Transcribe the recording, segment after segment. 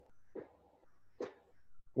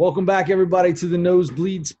Welcome back, everybody, to the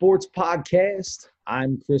Nosebleed Sports Podcast.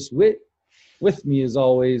 I'm Chris Witt. With me, as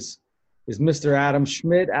always, is Mr. Adam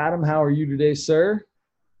Schmidt. Adam, how are you today, sir?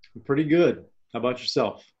 I'm pretty good. How about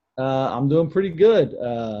yourself? I'm doing pretty good.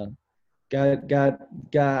 I got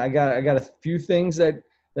a few things that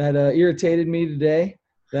irritated me today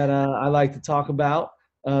that I like to talk about.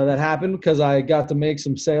 That happened because I got to make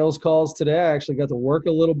some sales calls today. I actually got to work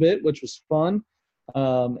a little bit, which was fun.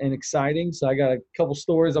 And exciting. So I got a couple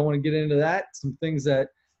stories I want to get into that. Some things that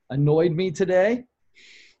annoyed me today.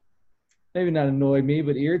 Maybe not annoyed me,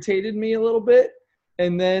 but irritated me a little bit.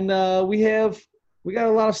 And then we got a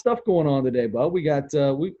lot of stuff going on today, bud. We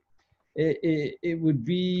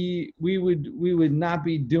would not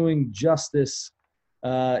be doing justice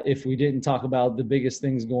if we didn't talk about the biggest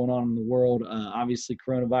things going on in the world. Obviously,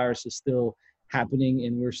 coronavirus is still happening,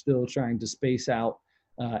 and we're still trying to space out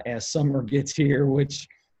as summer gets here, which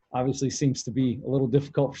obviously seems to be a little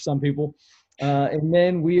difficult for some people. And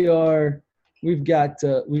then we've got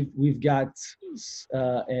a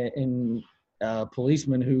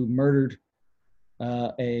policeman who murdered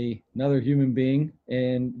another human being,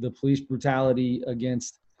 and the police brutality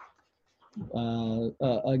against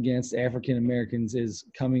African Americans is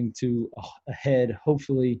coming to a head,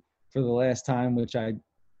 hopefully for the last time, which of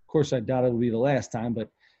course I doubt it'll be the last time, but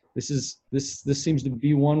this seems to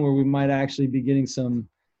be one where we might actually be getting something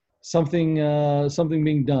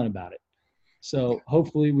being done about it. So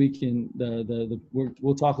hopefully we can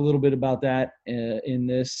we'll talk a little bit about that in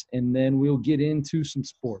this, and then we'll get into some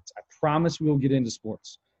sports. I promise we'll get into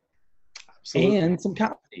sports. Absolutely. And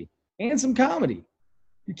some comedy.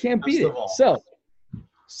 You can't beat it.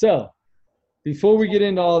 So before we get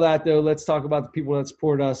into all that, though, let's talk about the people that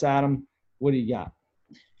support us. Adam, what do you got?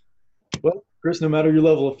 Well, Chris, no matter your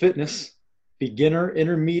level of fitness, beginner,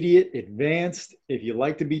 intermediate, advanced, if you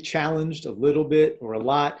like to be challenged a little bit or a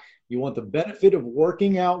lot, you want the benefit of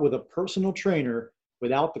working out with a personal trainer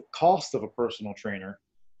without the cost of a personal trainer,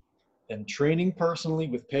 then Training Personally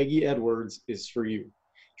with Peggy Edwards is for you.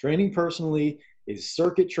 Training Personally is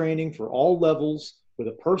circuit training for all levels with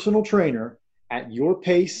a personal trainer at your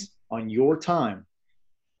pace on your time.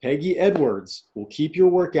 Peggy Edwards will keep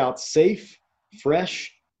your workouts safe,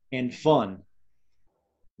 fresh, and fun.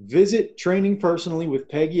 Visit Training Personally with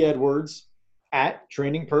Peggy Edwards at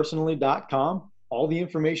trainingpersonally.com. All the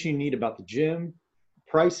information you need about the gym,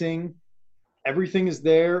 pricing, everything is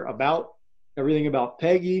there everything about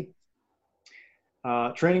Peggy.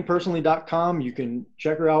 Trainingpersonally.com. You can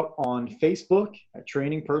check her out on Facebook at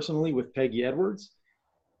Training Personally with Peggy Edwards.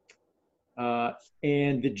 And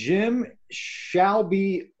the gym shall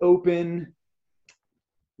be open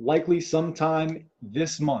likely sometime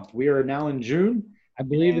this month. We are now in June. I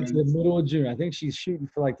believe it's the middle of June. I think she's shooting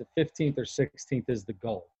for like the 15th or 16th is the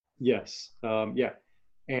goal. Yes. Yeah.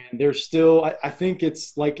 And there's still, I think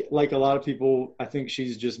it's like a lot of people, I think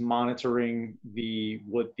she's just monitoring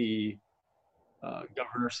what the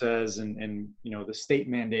governor says and the state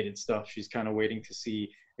mandated stuff. She's kind of waiting to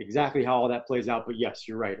see exactly how all that plays out. But yes,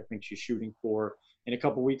 you're right. I think she's shooting for in a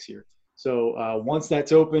couple weeks here. So once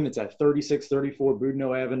that's open, it's at 3634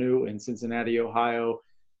 Boudinot Avenue in Cincinnati, Ohio.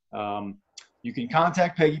 You can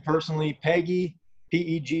contact Peggy personally, Peggy,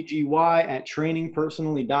 Peggy, at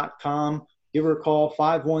trainingpersonally.com. Give her a call,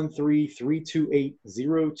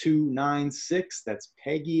 513-328-0296. That's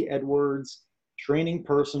Peggy Edwards, Training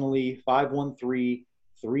Personally,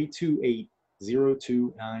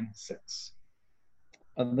 513-328-0296.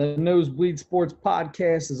 The Nosebleed Sports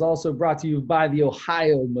Podcast is also brought to you by the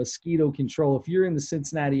Ohio Mosquito Control. If you're in the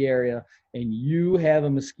Cincinnati area and you have a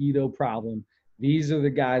mosquito problem, these are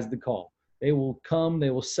the guys to call. They will come, they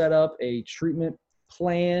will set up a treatment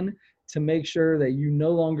plan to make sure that you no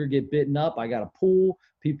longer get bitten up. I got a pool.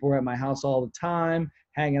 People are at my house all the time,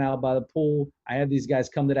 hanging out by the pool. I have these guys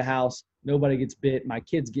come to the house. Nobody gets bit. My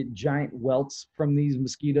kids get giant welts from these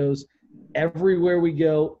mosquitoes everywhere we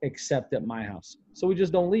go except at my house. So we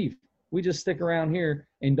just don't leave. We just stick around here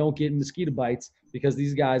and don't get mosquito bites because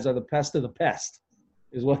these guys are the pest of the pest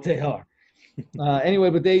is what they are. Anyway,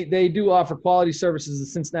 but they do offer quality services in the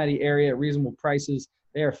Cincinnati area at reasonable prices.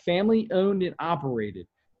 They are family owned and operated.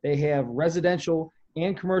 They have residential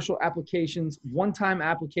and commercial applications, one-time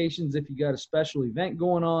applications if you got a special event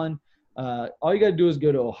going on. All you got to do is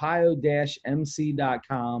go to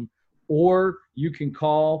ohio-mc.com, or you can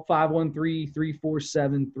call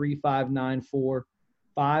 513-347-3594,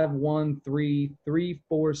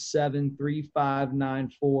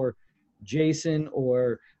 513-347-3594. Jason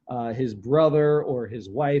or his brother or his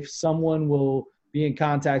wife, someone will be in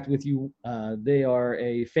contact with you. They are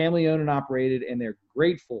a family owned and operated, and they're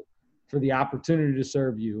grateful for the opportunity to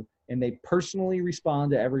serve you. and they personally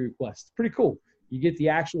respond to every request. It's pretty cool. You get the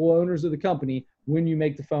actual owners of the company when you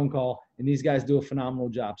make the phone call, and these guys do a phenomenal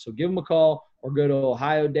job. So give them a call or go to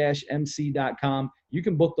ohio-mc.com. You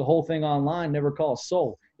can book the whole thing online, never call a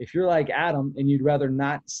soul. If you're like Adam and you'd rather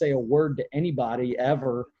not say a word to anybody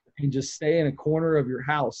ever and just stay in a corner of your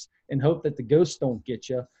house and hope that the ghosts don't get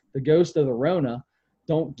you, the ghost of the Rona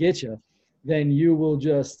don't get you, then you will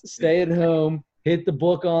just stay at home, hit the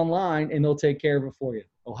book online, and they'll take care of it for you.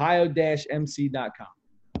 ohio-mc.com.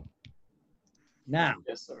 Now.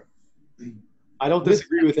 Yes, sir. I don't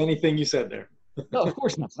disagree with anything you said there. No, of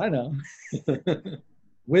course not. I know.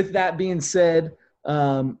 With that being said,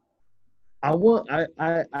 I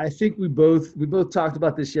think we both talked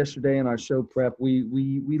about this yesterday in our show prep.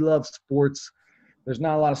 We love sports. There's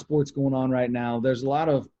not a lot of sports going on right now. There's a lot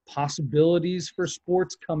of possibilities for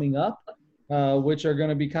sports coming up, which are going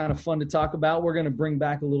to be kind of fun to talk about. We're going to bring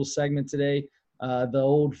back a little segment today,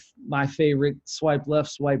 my favorite, swipe left,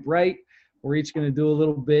 swipe right. We're each going to do a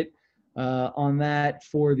little bit on that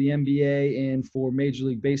for the NBA and for Major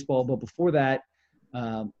League Baseball. But before that,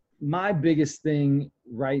 my biggest thing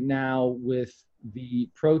right now with the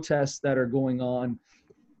protests that are going on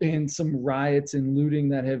and some riots and looting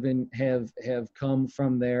that have come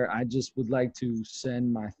from there, I just would like to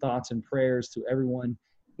send my thoughts and prayers to everyone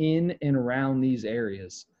in and around these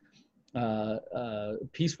areas.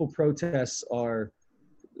 Peaceful protests are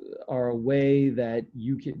a way that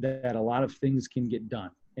that a lot of things can get done,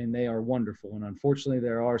 and they are wonderful. And unfortunately,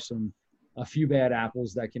 there are a few bad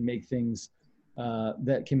apples that can make things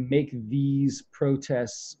that can make these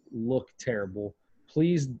protests look terrible.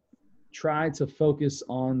 Please try to focus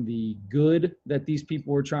on the good that these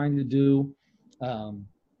people are trying to do.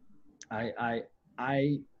 I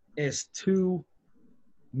as two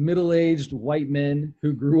middle-aged white men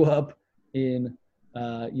who grew up in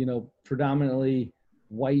predominantly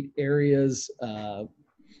white areas,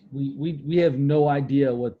 we have no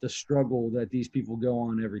idea what the struggle that these people go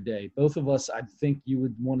on every day. Both of us, I think you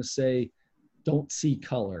would want to say, don't see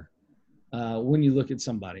color when you look at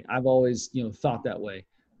somebody. I've always thought that way.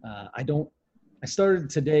 I started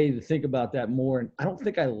today to think about that more, and I don't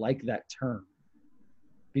think I like that term,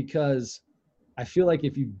 because I feel like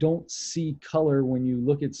if you don't see color when you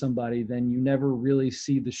look at somebody, then you never really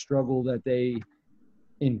see the struggle that they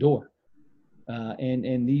endure.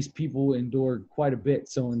 And these people endure quite a bit.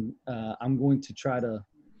 So I'm going to try to,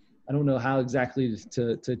 I don't know how exactly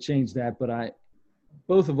to change that, but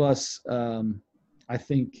both of us, I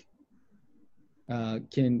think,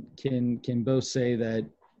 can both say that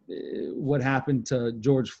what happened to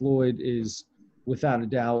George Floyd is without a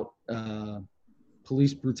doubt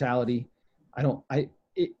police brutality.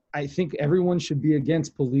 I think everyone should be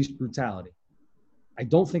against police brutality. I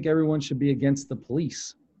don't think everyone should be against the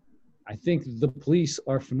police. I think the police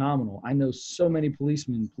are phenomenal. I know so many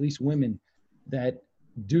policemen, police women that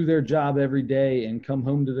do their job every day and come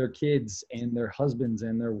home to their kids and their husbands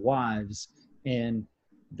and their wives, and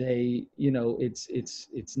they,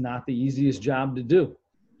 it's not the easiest job to do.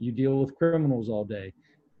 You deal with criminals all day,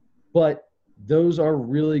 but those are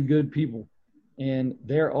really good people. And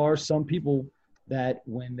there are some people that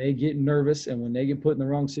when they get nervous and when they get put in the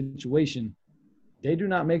wrong situation, they do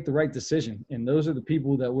not make the right decision. And those are the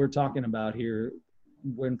people that we're talking about here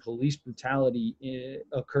when police brutality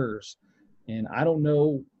occurs. And I don't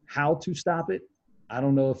know how to stop it. I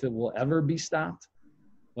don't know if it will ever be stopped,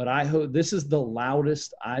 but I hope this is the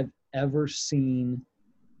loudest I've ever seen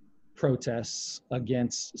protests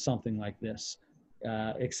against something like this,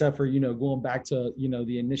 except for, going back to,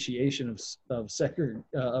 the initiation of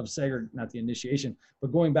not the initiation,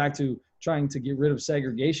 but going back to trying to get rid of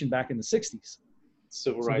segregation back in the 60s.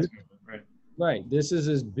 Civil rights movement, right? Right. This is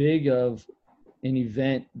as big of an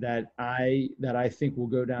event that I think will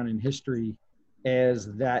go down in history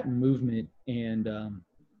as that movement. And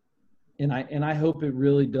I hope it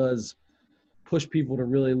really does push people to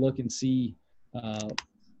really look and see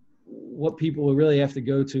what people will really have to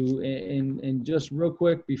go to. And just real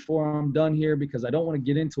quick before I'm done here, because I don't want to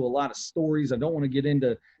get into a lot of stories. I don't want to get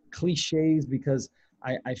into cliches, because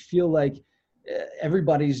I feel like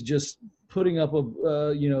everybody's just putting up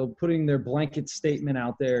putting their blanket statement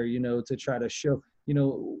out there, to try to show,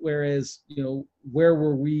 whereas, where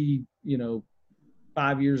were we,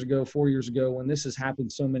 5 years ago, 4 years ago, when this has happened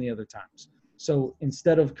so many other times. So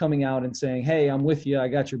instead of coming out and saying, hey, I'm with you, I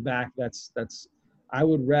got your back, I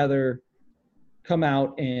would rather come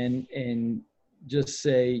out and just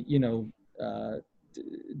say,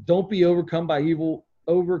 don't be overcome by evil,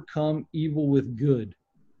 overcome evil with good.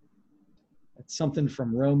 That's something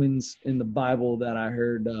from Romans in the Bible that I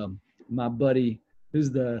heard my buddy,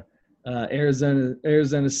 who's the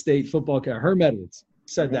Arizona State football coach, Herm Edwards,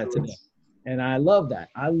 said that today. And I love that.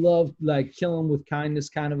 I love like killing with kindness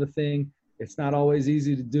kind of a thing. It's not always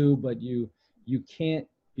easy to do, but you can't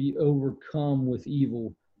be overcome with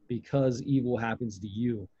evil because evil happens to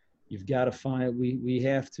you. You've got to find we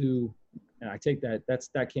have to, and I take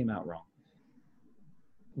that came out wrong.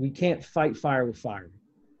 We can't fight fire with fire.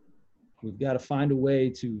 We've got to find a way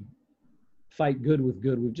to fight good with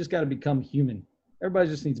good. We've just got to become human. Everybody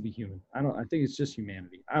just needs to be human. I think it's just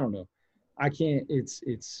humanity. I don't know. I can't, I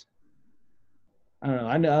don't know.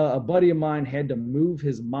 I know a buddy of mine had to move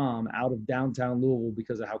his mom out of downtown Louisville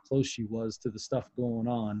because of how close she was to the stuff going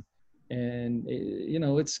on. And,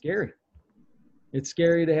 it's scary. It's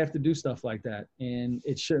scary to have to do stuff like that. And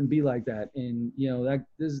it shouldn't be like that. And,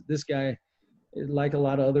 this guy, like a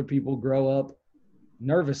lot of other people, grow up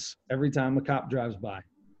nervous every time a cop drives by.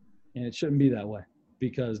 And it shouldn't be that way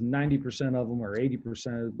because 90% of them or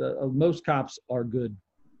 80% of most cops are good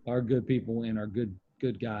people and are good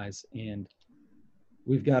guys. And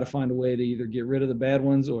we've got to find a way to either get rid of the bad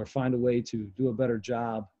ones or find a way to do a better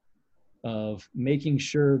job of making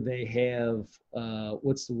sure they have,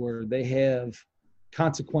 they have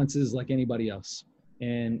consequences like anybody else.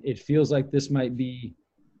 And it feels like this might be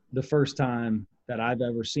the first time that I've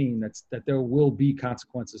ever seen that there will be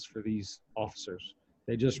consequences for these officers.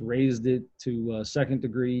 They just raised it to second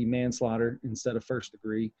degree manslaughter instead of first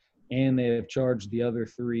degree. And they have charged the other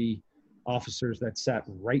 3 officers that sat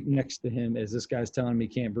right next to him as this guy's telling him he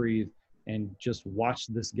can't breathe, and just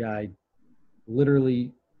watched this guy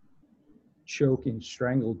literally choke and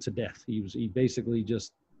strangled to death. He basically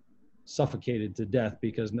just suffocated to death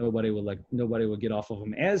because nobody would get off of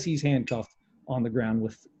him as he's handcuffed on the ground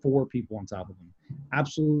with 4 people on top of him.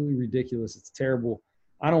 Absolutely ridiculous. It's terrible.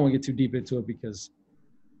 I don't want to get too deep into it because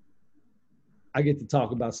I get to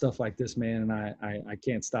talk about stuff like this, man, and I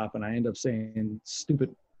can't stop, and I end up saying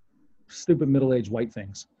stupid middle-aged white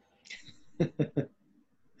things.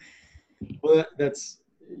 Well,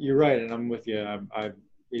 you're right, and I'm with you.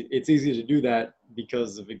 It's easy to do that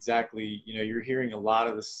because of exactly, you're hearing a lot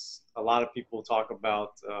of people talk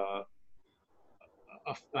about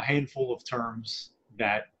a handful of terms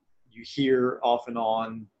that you hear off and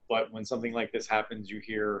on, but when something like this happens, you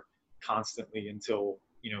hear constantly until,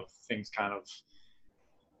 things kind of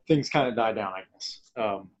die down, I guess.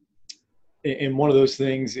 And one of those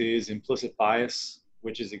things is implicit bias,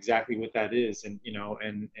 which is exactly what that is. And,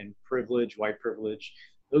 and privilege, white privilege,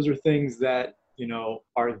 those are things that,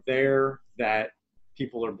 are there that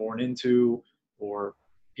people are born into or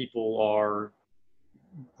people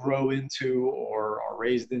grow into or are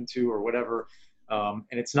raised into or whatever. And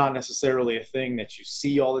it's not necessarily a thing that you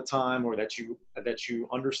see all the time or that you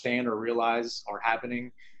understand or realize are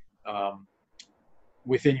happening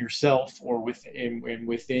within yourself or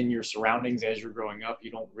within your surroundings as you're growing up. You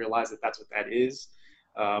don't realize that that's what that is.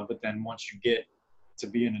 But then once you get to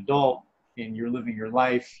be an adult and you're living your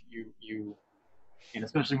life, and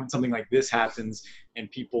especially when something like this happens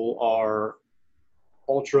and people are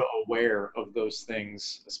ultra aware of those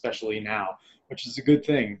things, especially now, which is a good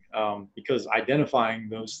thing, because identifying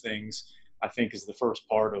those things, I think, is the first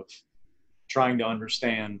part of trying to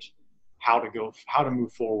understand how to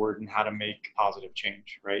move forward and how to make positive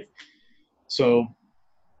change, right? So,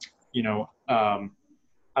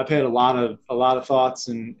 I've had a lot of thoughts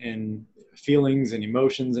and feelings and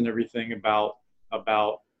emotions and everything about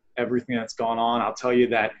everything that's gone on. I'll tell you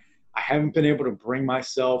that I haven't been able to bring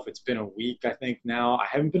myself, it's been a week, I think now, I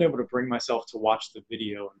haven't been able to bring myself to watch the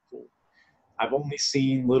video in full. I've only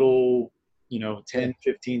seen little, 10,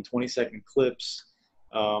 15, 20-second clips,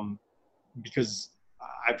 because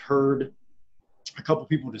I've heard a couple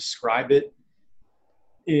people describe it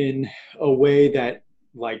in a way that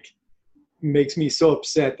makes me so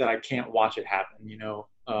upset that I can't watch it happen,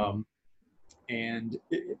 but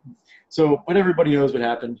everybody knows what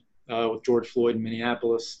happened with George Floyd in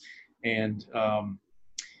Minneapolis. And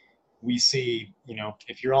we see,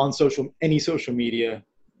 if you're on any social media,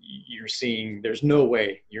 you're seeing, there's no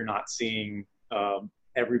way you're not seeing 90%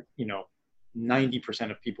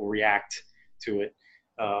 of people react to it.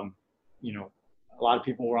 A lot of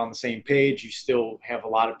people were on the same page. You still have a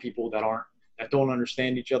lot of people that don't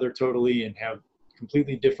understand each other totally and have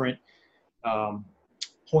completely different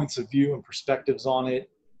points of view and perspectives on it.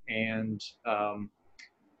 And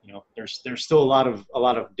there's still a lot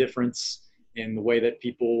of difference in the way that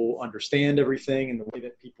people understand everything and the way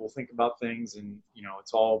that people think about things. And,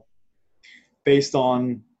 it's all based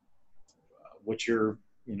on what your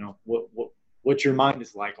mind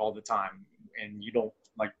is like all the time. And you don't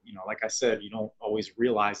like I said, you don't always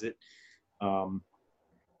realize it.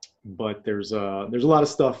 but there's a lot of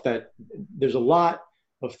stuff there's a lot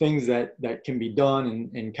of things that can be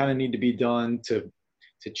done and kind of need to be done to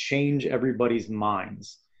change everybody's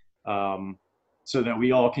minds, so that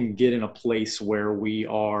we all can get in a place where we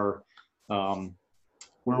are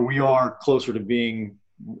closer to being,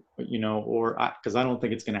 because I don't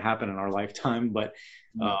think it's going to happen in our lifetime, but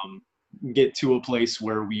get to a place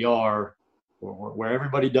where we are, where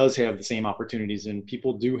everybody does have the same opportunities and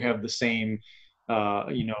people do have the same, a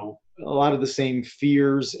lot of the same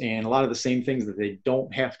fears and a lot of the same things that they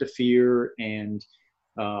don't have to fear, and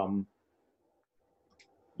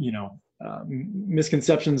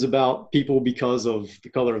misconceptions about people because of the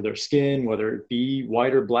color of their skin, whether it be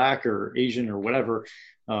white or black or Asian or whatever.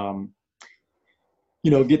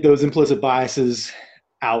 Get those implicit biases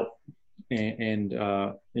out and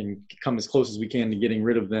come as close as we can to getting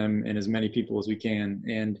rid of them and as many people as we can.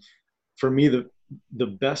 And for me, the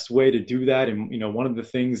best way to do that, and one of the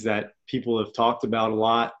things that people have talked about a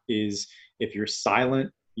lot, is if you're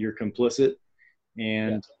silent, you're complicit.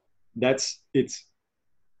 And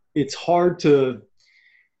it's hard to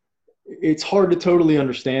totally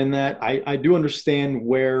understand that. I do understand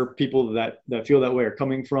where people that feel that way are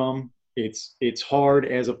coming from. It's hard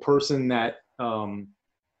as a person that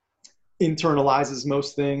internalizes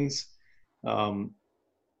most things, and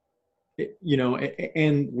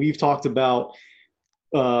we've talked about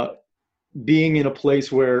being in a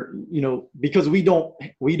place where, because we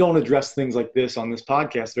don't address things like this on this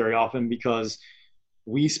podcast very often, because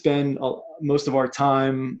we spend most of our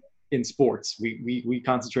time in sports. We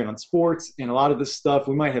concentrate on sports, and a lot of this stuff,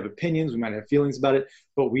 we might have opinions, we might have feelings about it,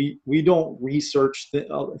 but we don't research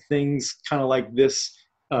things kind of like this,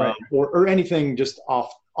 right. or anything just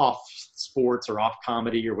off sports or off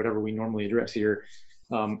comedy or whatever we normally address here.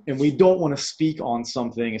 And we don't want to speak on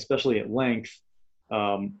something, especially at length,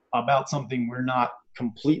 about something we're not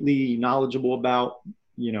completely knowledgeable about,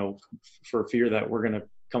 for fear that we're going to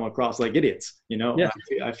come across like idiots. Yeah.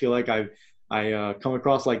 I feel like I come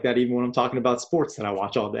across like that even when I'm talking about sports that I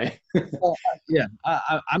watch all day. Well, yeah,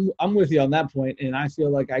 I'm with you on that point, and I feel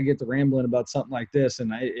like I get to rambling about something like this,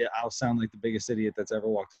 and I'll sound like the biggest idiot that's ever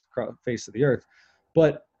walked the face of the earth.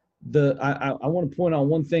 But I want to point out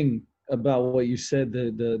one thing about what you said.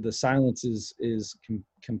 The silence is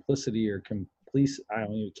complicity or complice. I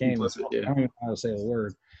don't even know how to say the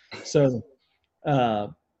word. So,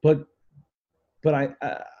 but I've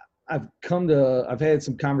had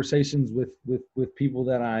some conversations with people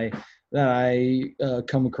that I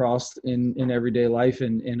come across in everyday life,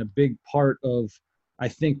 and a big part of, I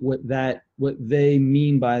think, what they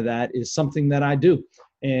mean by that is something that I do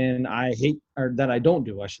and I hate, or that I don't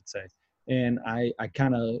do, I should say. And I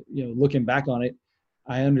kind of, looking back on it,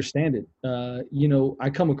 I understand it. I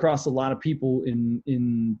come across a lot of people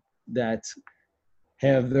in that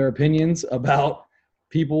have their opinions about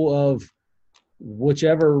people of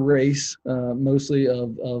whichever race, mostly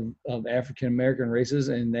of African American races,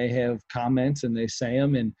 and they have comments and they say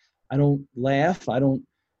them, and I don't laugh. I don't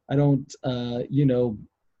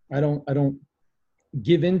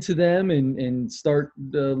give in to them and start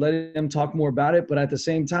letting them talk more about it. But at the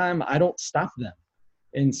same time, I don't stop them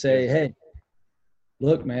and say, hey,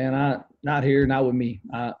 look, man, not here, not with me.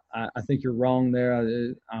 I think you're wrong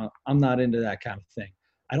there. I'm not into that kind of thing.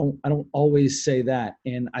 I don't always say that.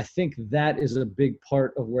 And I think that is a big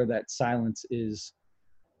part of where that silence is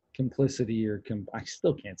complicity, or I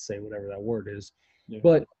still can't say whatever that word is,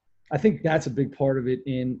 but I think that's a big part of it.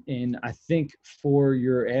 And I think for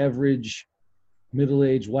your average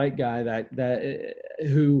middle-aged white guy that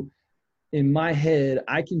who, in my head,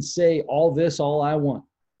 I can say all I want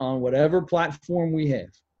on whatever platform we have.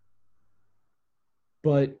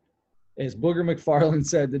 But as Booger McFarland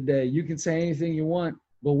said today, you can say anything you want,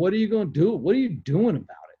 but what are you going to do? What are you doing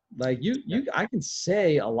about it? Like I can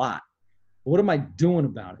say a lot. What am I doing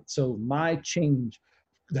about it? So my change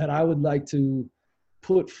that I would like to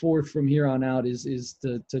put forth from here on out is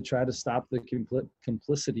to try to stop the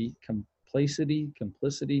complicity,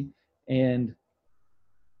 and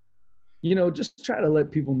just try to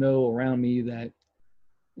let people know around me that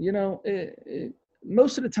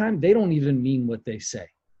most of the time they don't even mean what they say,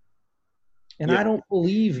 and I don't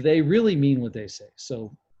believe they really mean what they say.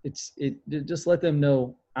 So just let them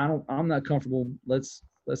know I'm not comfortable. Let's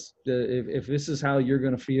if this is how you're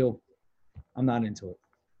gonna feel, I'm not into it.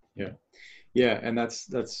 Yeah, and that's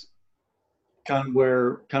kind of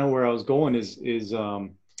where I was going is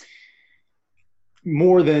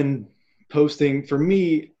more than posting. For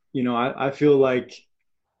me, I feel like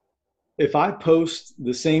if I post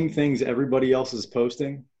the same things everybody else is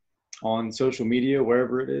posting on social media,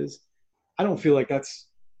 wherever it is, I don't feel like that's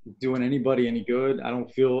doing anybody any good. I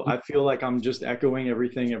feel like I'm just echoing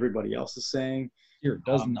everything everybody else is saying. Here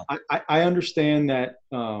does nothing. I understand that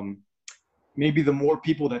maybe the more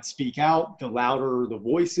people that speak out, the louder the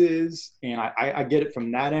voice is. And I get it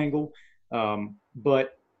from that angle.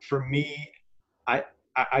 But for me,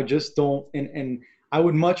 I just don't, and I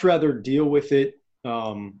would much rather deal with it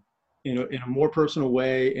in a more personal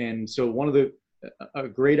way. And so a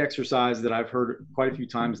great exercise that I've heard quite a few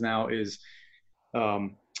times now is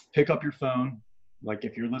pick up your phone. Like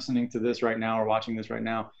if you're listening to this right now or watching this right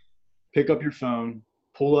now, pick up your phone,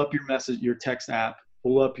 pull up your your text app,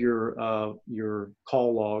 pull up your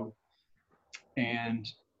call log. And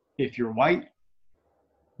if you're white,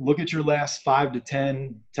 look at your last 5 to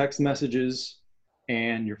 10 text messages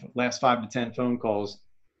and your last 5 to 10 phone calls.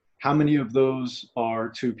 How many of those are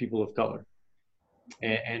to people of color?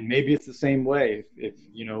 And maybe it's the same way. If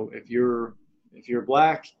you're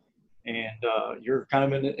black and you're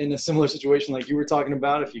kind of in a similar situation like you were talking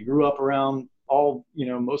about, if you grew up around all,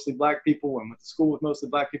 mostly black people and went to school with mostly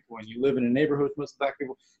black people and you live in a neighborhood with mostly black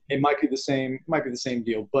people, it might be the same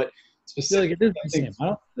deal. But I feel like it is the same.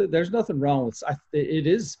 There's nothing wrong with it.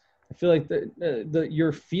 Is I feel like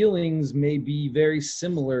your feelings may be very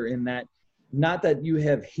similar in that, not that you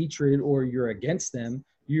have hatred or you're against them.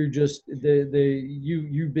 You're just you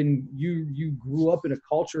grew up in a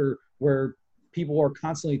culture where people are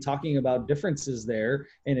constantly talking about differences there,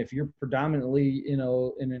 and if you're predominantly in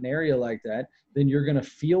an area like that, then you're going to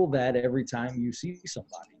feel that every time you see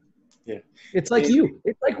somebody. Yeah, it's like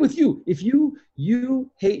it's like with you. If you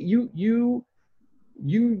hate you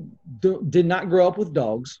did not grow up with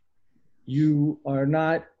dogs, you are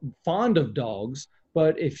not fond of dogs,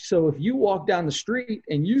 but if you walk down the street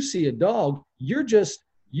and you see a dog, you're just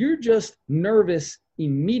nervous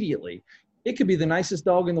immediately. It could be the nicest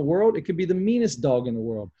dog in the world. It could be the meanest dog in the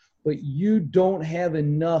world, but you don't have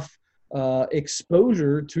enough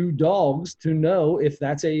exposure to dogs to know if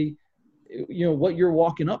that's what you're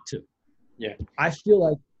walking up to. Yeah. I feel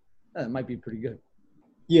like that might be pretty good.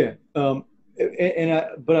 Yeah. But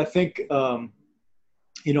I think,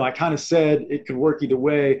 I kind of said it could work either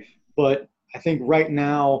way, but I think right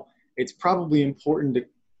now it's probably important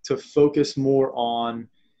to focus more on,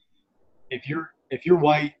 if you're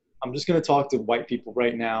white, I'm just going to talk to white people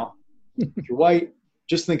right now. If you're white,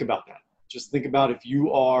 just think about that. Just think about if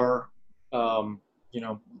you are,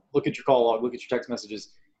 look at your call log, look at your text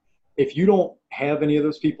messages. If you don't have any of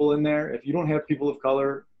those people in there, if you don't have people of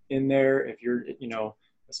color in there, if you're,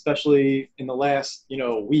 especially in the last,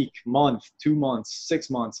 week, month, 2 months, 6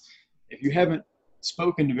 months, if you haven't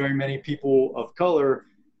spoken to very many people of color,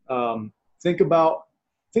 think about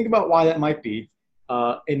why that might be.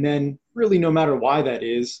 And then really, no matter why that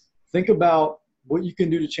is, think about what you can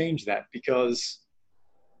do to change that. Because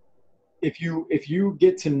if you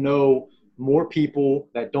get to know more people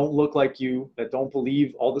that don't look like you, that don't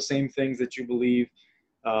believe all the same things that you believe,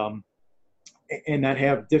 and that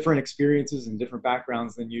have different experiences and different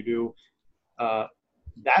backgrounds than you do,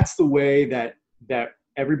 that's the way that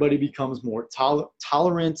everybody becomes more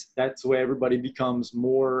tolerant. That's the way everybody becomes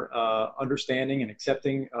more understanding and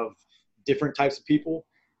accepting of different types of people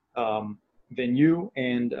than you.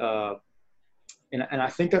 And I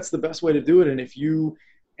think that's the best way to do it. And if you,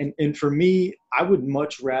 and for me, I would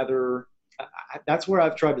much rather, that's where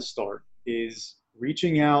I've tried to start, is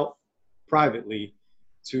reaching out privately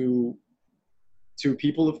to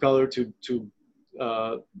people of color, to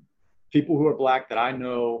people who are black that I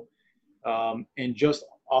know, and just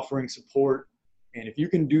offering support. And if you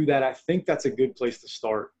can do that, I think that's a good place to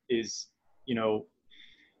start, is,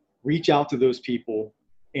 reach out to those people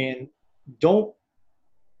and don't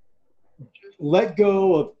let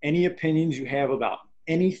go of any opinions you have about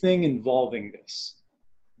anything involving this.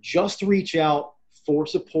 Just reach out for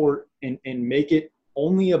support and make it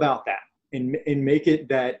only about that, and make it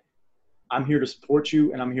that I'm here to support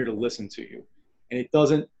you and I'm here to listen to you. And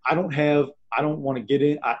I don't want to get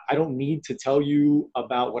in. I don't need to tell you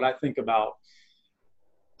about what I think about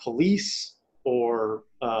police or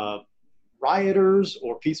rioters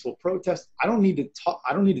or peaceful protests. I don't need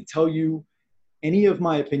to tell you any of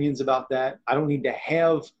my opinions about that. I don't need to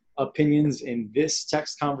have opinions in this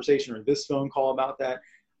text conversation or this phone call about that.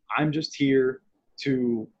 I'm just here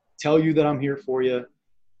to tell you that I'm here for you.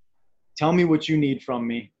 Tell me what you need from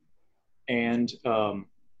me, and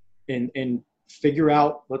figure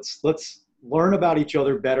out, let's learn about each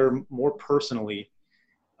other better, more personally,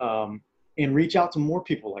 and reach out to more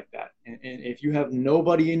people like that. And if you have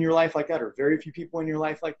nobody in your life like that, or very few people in your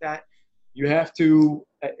life like that, you have to,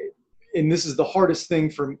 and this is the hardest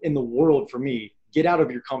thing in the world for me, get out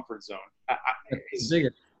of your comfort zone.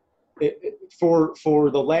 for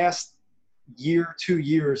the last year, 2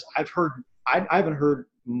 years, I haven't heard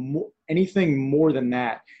anything more than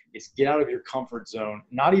that. Is get out of your comfort zone.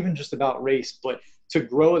 Not even just about race, but to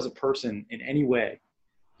grow as a person in any way.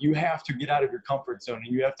 You have to get out of your comfort zone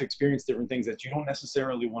and you have to experience different things that you don't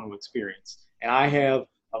necessarily want to experience. And I have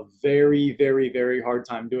a very, very, very hard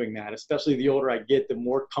time doing that, especially the older I get, the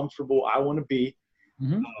more comfortable I want to be.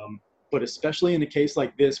 Mm-hmm. But especially in a case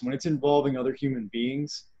like this, when it's involving other human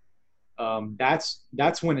beings,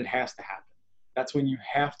 that's when it has to happen. That's when you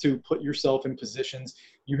have to put yourself in positions.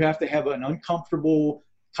 You have to have an uncomfortable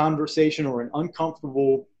conversation or an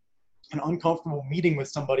uncomfortable meeting with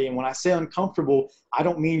somebody. And when I say uncomfortable, I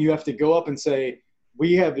don't mean you have to go up and say,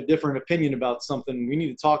 we have a different opinion about something, we need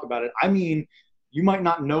to talk about it. I mean, you might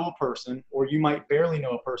not know a person, or you might barely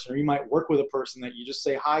know a person, or you might work with a person that you just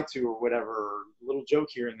say hi to or whatever, or a little joke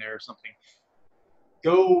here and there or something.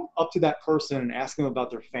 Go up to that person and ask them about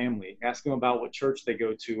their family, ask them about what church they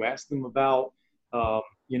go to, ask them about,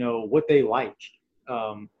 what they like,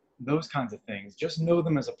 those kinds of things. Just know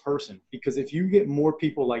them as a person, because if you get more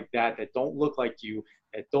people like that, that don't look like you,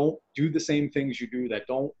 that don't do the same things you do, that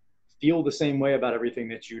don't feel the same way about everything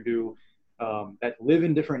that you do, that live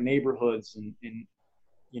in different neighborhoods, and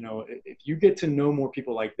if you get to know more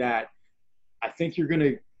people like that, I think you're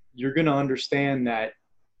gonna understand that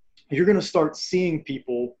you're gonna start seeing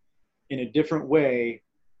people in a different way,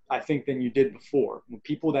 I think, than you did before. When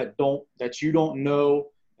people that you don't know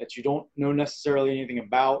necessarily anything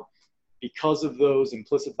about, because of those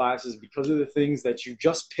implicit biases, because of the things that you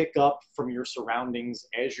just pick up from your surroundings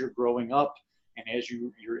as you're growing up and as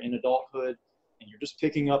you're in adulthood, and you're just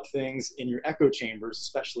picking up things in your echo chambers,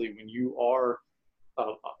 especially when you are,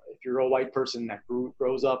 if you're a white person that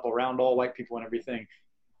grows up around all white people and everything,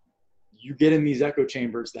 you get in these echo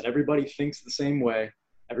chambers that everybody thinks the same way.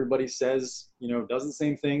 Everybody says, does the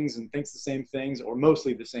same things and thinks the same things, or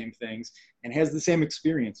mostly the same things, and has the same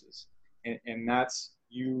experiences. And that's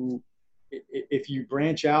you. If you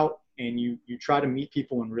branch out and you try to meet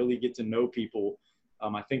people and really get to know people,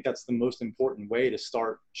 I think that's the most important way to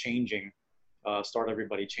start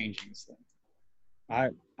everybody changing this thing.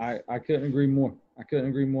 I couldn't agree more.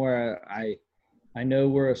 I know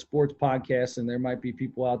we're a sports podcast, and there might be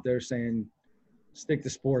people out there saying stick to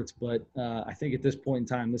sports, but I think at this point in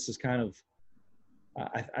time, this is kind of,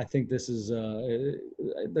 I think this is,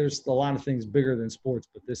 there's a lot of things bigger than sports,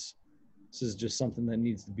 but this is just something that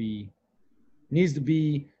needs to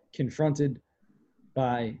be confronted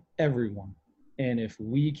by everyone. And if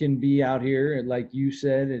we can be out here, like you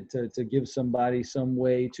said, to give somebody some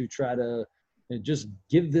way to try to just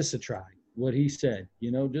give this a try, what he said,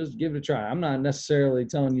 just give it a try. I'm not necessarily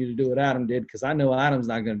telling you to do what Adam did, because I know Adam's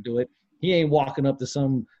not going to do it. He ain't walking up to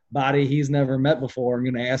somebody he's never met before and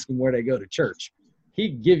going to ask him where they go to church.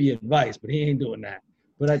 He'd give you advice, but he ain't doing that.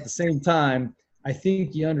 But at the same time, I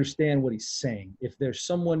think you understand what he's saying. If there's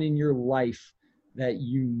someone in your life that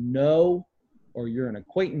or you're an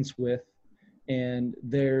acquaintance with, and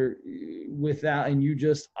they're and you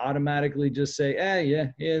just automatically just say,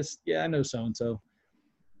 hey, I know so-and-so.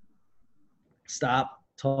 Stop,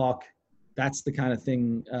 talk. That's the kind of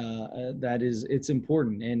thing it's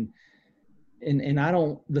important. And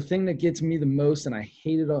the thing that gets me the most, and I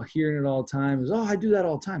hate it all, hearing it all the time, is, I do that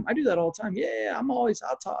all the time. Yeah,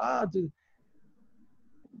 I'll do.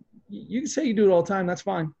 You can say you do it all the time. That's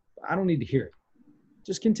fine. I don't need to hear it.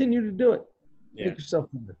 Just continue to do it. Yeah. Make yourself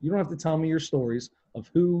remember. You don't have to tell me your stories of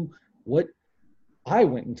what. I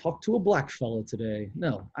went and talked to a black fella today.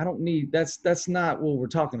 No, I don't need. That's not what we're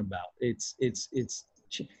talking about. It's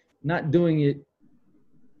not doing it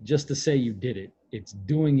just to say you did it. It's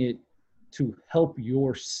doing it to help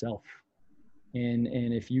yourself. And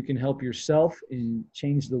if you can help yourself and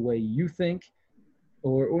change the way you think,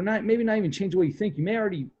 or not, maybe not even change the way you think,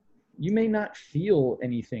 you may not feel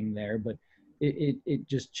anything there, but it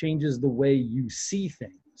just changes the way you see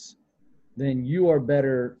things. Then you are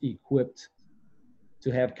better equipped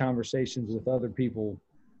to have conversations with other people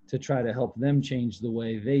to try to help them change the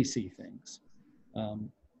way they see things.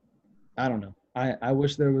 I don't know. I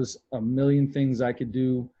wish there was a million things I could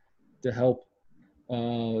do to help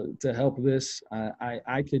this.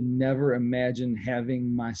 I could never imagine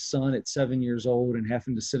having my son at 7 years old and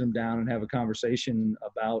having to sit him down and have a conversation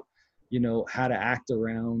about, how to act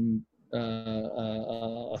around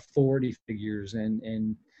authority figures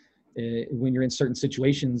and when you're in certain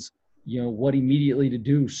situations, what immediately to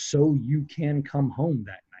do so you can come home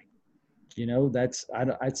that night.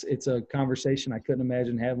 It's a conversation I couldn't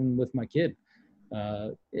imagine having with my kid.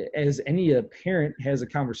 As any parent has a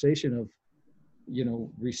conversation of,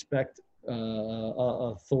 respect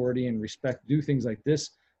authority and respect, do things like this.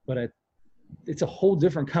 but it's a whole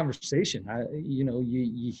different conversation.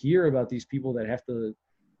 You hear about these people that have to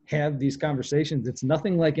have these conversations. It's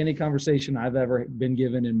nothing like any conversation I've ever been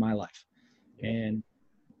given in my life. And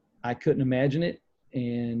I couldn't imagine it.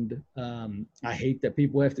 And I hate that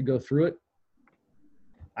people have to go through it.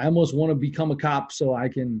 I almost want to become a cop so I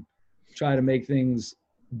can try to make things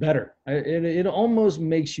better. It almost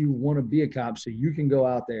makes you want to be a cop so you can go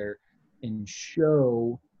out there and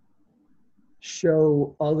show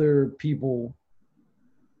other people,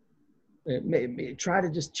 try to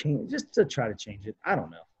just change, just to try to change it. I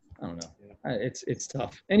don't know. Yeah. It's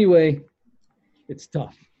tough. Anyway, it's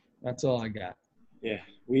tough. That's all I got. Yeah,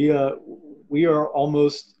 we are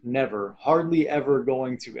almost never, hardly ever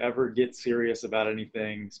going to ever get serious about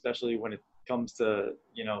anything, especially when it comes to,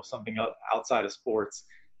 something outside of sports.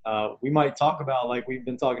 We might talk about, like we've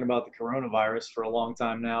been talking about the coronavirus for a long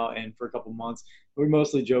time now, and for a couple months, we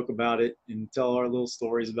mostly joke about it and tell our little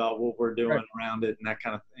stories about what we're doing around it and that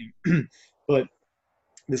kind of thing. But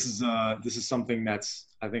this is something that's,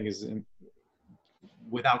 I think, is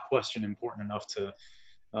without question important enough to,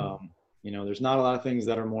 there's not a lot of things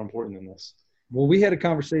that are more important than this. Well, we had a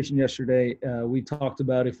conversation yesterday. We talked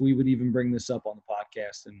about if we would even bring this up on the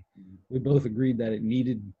podcast, and we both agreed that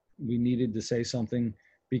we needed to say something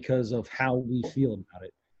because of how we feel about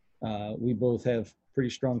it. We both have pretty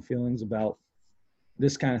strong feelings about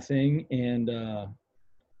this kind of thing, and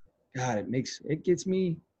God, it gets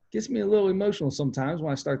me a little emotional sometimes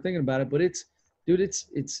when I start thinking about it. But it's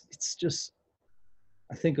just,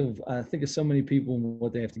 I think of so many people and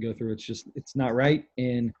what they have to go through. It's not right,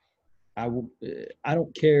 and I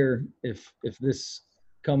don't care if this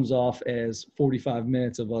comes off as 45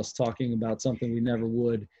 minutes of us talking about something we never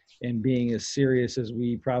would and being as serious as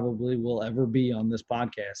we probably will ever be on this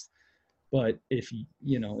podcast. But if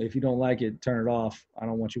you don't like it, turn it off. I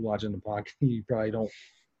don't want you watching the podcast. You probably don't.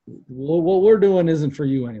 What we're doing isn't for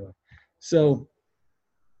you anyway. So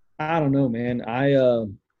I don't know, man.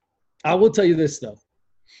 I will tell you this though.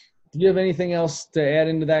 Do you have anything else to add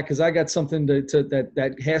into that? Because I got something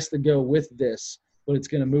that has to go with this, but it's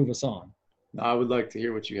going to move us on. I would like to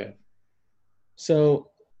hear what you have. So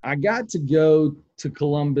I got to go to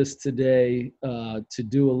Columbus today to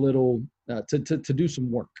do a little to do some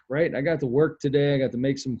work. Right, I got to work today. I got to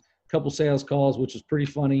make couple sales calls, which was pretty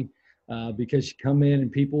funny because you come in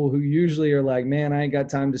and people who usually are like, "Man, I ain't got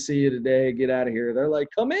time to see you today. Get out of here." They're like,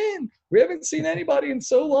 "Come in. We haven't seen anybody in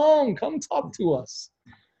so long. Come talk to us."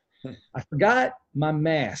 I forgot my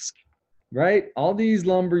mask, right? All these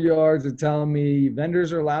lumber yards are telling me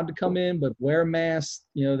vendors are allowed to come in, but wear masks.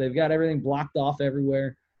 They've got everything blocked off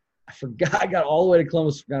everywhere. I forgot. I got all the way to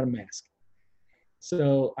Columbus, forgot a mask.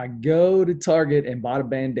 So I go to Target and bought a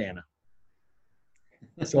bandana.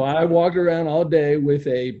 So I walked around all day with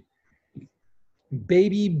a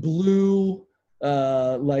baby blue,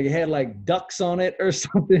 like it had like ducks on it or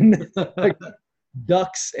something, like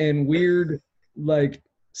ducks and weird, like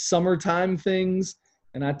summertime things,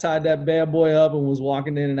 and I tied that bad boy up and was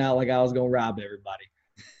walking in and out like I was gonna rob everybody.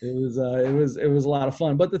 It was a lot of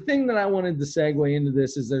fun. But the thing that I wanted to segue into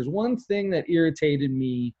this is there's one thing that irritated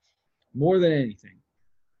me more than anything.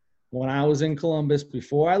 When I was in Columbus,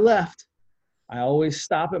 before I left, I always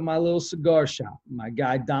stop at my little cigar shop. My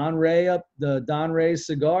guy Don Ray's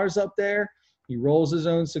cigars up there. He rolls his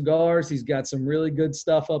own cigars. He's got some really good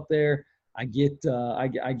stuff up there. I get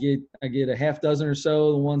a half dozen or so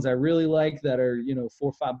of the ones I really like that are, $4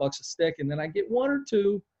 or $5 a stick, and then I get one or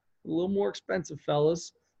two a little more expensive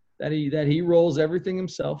fellas that he rolls everything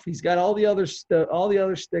himself. He's got all the other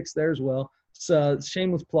sticks there as well. So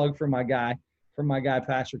shameless plug for my guy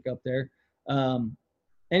Patrick up there.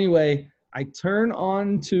 Anyway, I turn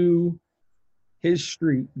on to his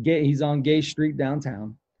street. He's on Gay Street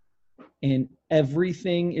downtown, and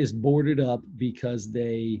everything is boarded up because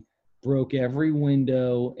they broke every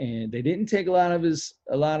window, and they didn't take a lot of his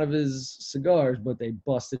cigars, but they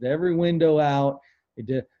busted every window out. They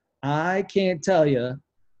did. I can't tell you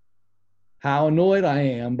how annoyed I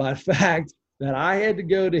am by the fact that I had to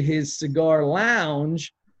go to his cigar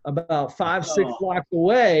lounge about 5-6 blocks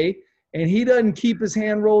away, and he doesn't keep his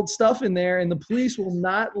hand-rolled stuff in there, and the police will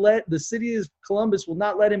not the city of Columbus will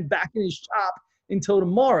not let him back in his shop until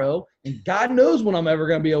tomorrow, and God knows when I'm ever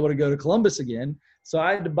going to be able to go to Columbus again. So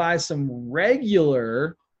I had to buy some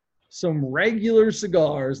regular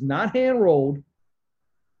cigars, not hand-rolled.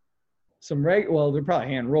 Well, they're probably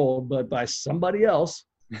hand-rolled, but by somebody else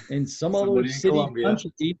in some other city,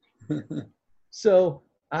 country. So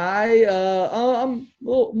I'm a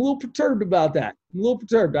little perturbed about that. I'm a little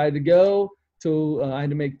perturbed. I had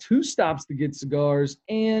to make 2 stops to get cigars,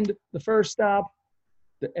 and the first stop,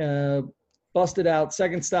 busted out.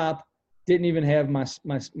 Second stop, didn't even have my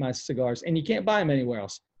cigars. And you can't buy them anywhere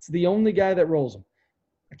else. It's the only guy that rolls them.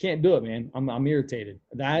 I can't do it, man. I'm irritated.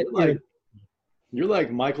 You're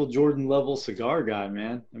like Michael Jordan level cigar guy,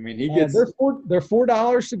 man. I mean, he gets they're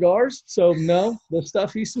 $4 cigars. So no, the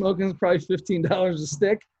stuff he's smoking is probably $15 a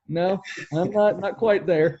stick. No, I'm not quite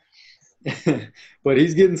there. But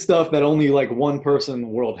he's getting stuff that only like one person in the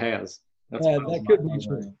world has. That could be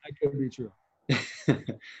true. That could be true.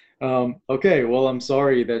 Okay, well, I'm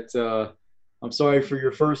sorry for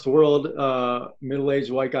your first world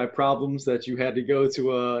middle-aged white guy problems that you had to go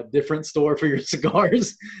to a different store for your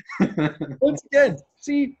cigars. Once again,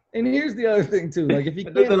 see, and here's the other thing too. Like if you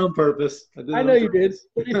I did that on purpose. I know you did.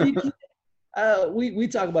 But if you can't, we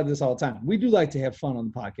talk about this all the time. We do like to have fun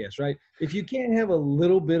on the podcast, right? If you can't have a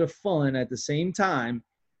little bit of fun at the same time,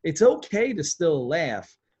 it's okay to still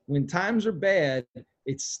laugh. When times are bad,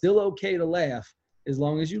 it's still okay to laugh as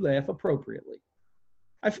long as you laugh appropriately.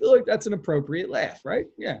 I feel like that's an appropriate laugh, right?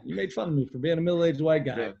 Yeah, you made fun of me for being a middle-aged white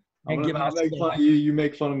guy. Yeah. I'll make fun of you. You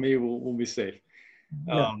make fun of me. We'll be safe.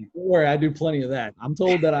 Don't worry, I do plenty of that. I'm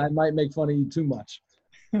told that I might make fun of you too much.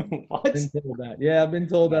 What? I've been told that. Yeah, I've been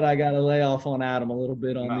told that I got to lay off on Adam a little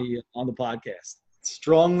bit on the podcast.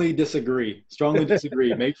 Strongly disagree.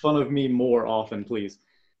 Make fun of me more often, please.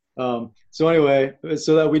 So anyway,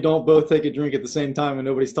 so that we don't both take a drink at the same time and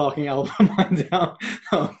nobody's talking, I'll put mine down.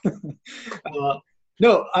 So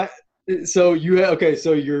that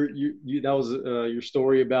was your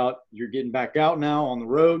story about you're getting back out now on the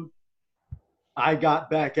road. I got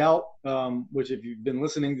back out, which if you've been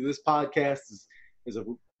listening to this podcast is a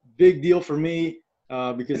big deal for me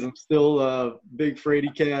because I'm still a big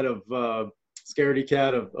fraidy cat scaredy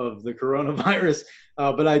cat of the coronavirus.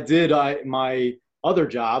 But my other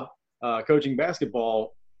job, coaching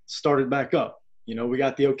basketball, started back up. You know, we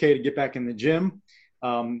got the okay to get back in the gym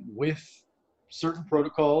with certain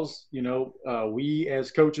protocols. You know, we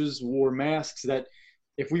as coaches wore masks that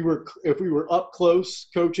if we were up close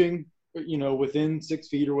coaching, you know, within 6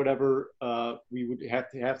 feet or whatever, we would have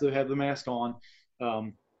to have the mask on.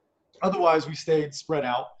 Otherwise, we stayed spread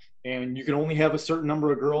out, and you can only have a certain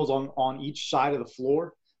number of girls on each side of the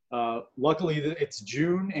floor. Luckily, it's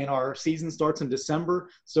June, and our season starts in December,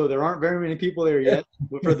 so there aren't very many people there yet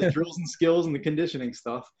for the drills and skills and the conditioning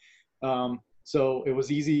stuff. So it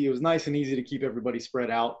was easy. It was nice and easy to keep everybody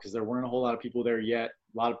spread out because there weren't a whole lot of people there yet.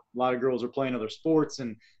 A lot of girls are playing other sports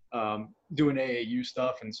and doing AAU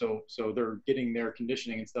stuff, and so they're getting their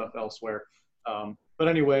conditioning and stuff elsewhere. But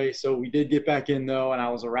anyway, so we did get back in though, and I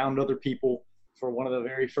was around other people for one of the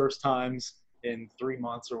very first times in 3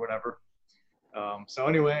 months or whatever. So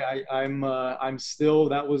anyway, I'm still,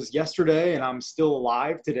 that was yesterday, and I'm still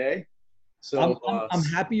alive today. So I'm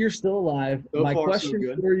happy you're still alive. So My far, question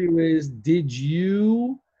so for you is, did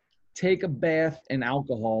you take a bath in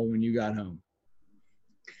alcohol when you got home?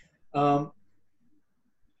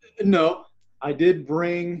 No, I did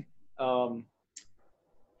bring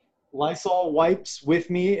Lysol wipes with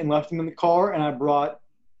me and left them in the car, and I brought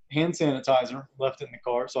hand sanitizer, left it in the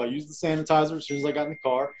car. So I used the sanitizer as soon as I got in the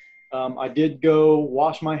car. I did go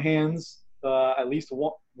wash my hands at least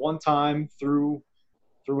one time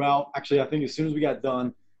throughout. Actually, I think as soon as we got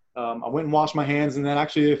done, I went and washed my hands, and then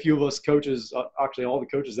actually a few of us coaches, actually all the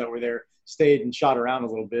coaches that were there, stayed and shot around a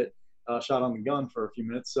little bit, shot on the gun for a few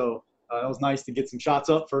minutes. So it was nice to get some shots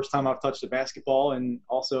up. First time I've touched a basketball, and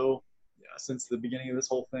also since the beginning of this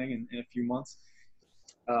whole thing in a few months.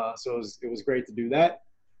 So it was great to do that.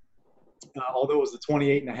 Although it was the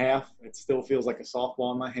 28.5, it still feels like a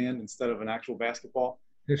softball in my hand instead of an actual basketball.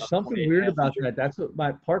 There's something weird about that. That's what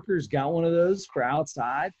my Parker's got one of those for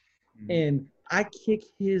outside, and I kick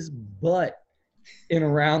his butt in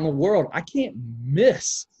around the world. I can't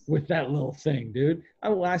miss with that little thing, dude.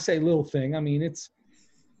 When I say little thing, I mean it's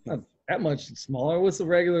not that much smaller. What's the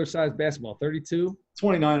regular size basketball? 32?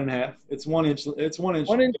 29.5. It's 1 inch. It's 1 inch.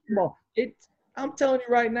 1 inch small. I'm telling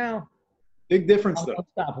you right now. Big difference, though.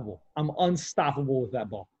 Unstoppable. I'm unstoppable with that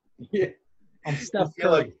ball. Yeah. I'm Steph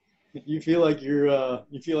Curry. You feel like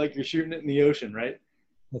you're shooting it in the ocean, right?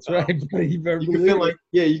 That's right. You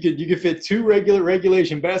could fit 2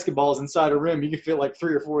 regulation basketballs inside a rim. You could fit like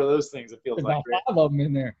 3 or 4 of those things. It feels about like 5 of them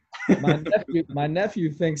in there. My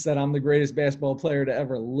nephew thinks that I'm the greatest basketball player to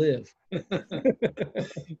ever live.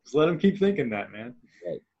 Just let him keep thinking that, man.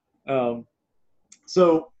 Right.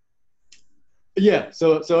 So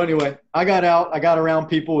anyway, I got out. I got around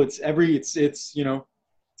people. It's you know,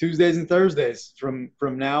 Tuesdays and Thursdays from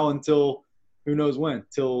now until who knows when,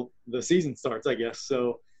 till the season starts, I guess.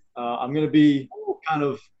 So I'm going to be kind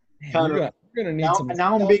of you're gonna need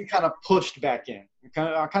now I'm being kind of pushed back in.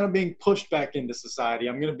 I'm kind of being pushed back into society.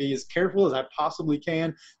 I'm going to be as careful as I possibly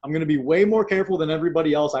can. I'm going to be way more careful than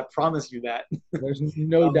everybody else. I promise you that. There's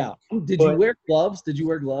no doubt. Did you wear gloves? Did you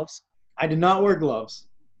wear gloves? I did not wear gloves.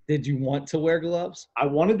 Did you want to wear gloves? I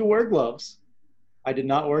wanted to wear gloves. I did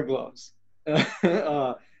not wear gloves.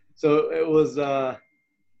 So it was,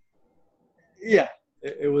 yeah,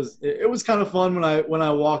 it was kind of fun when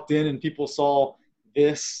I walked in and people saw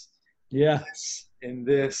this, yes, and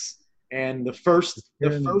this, and the first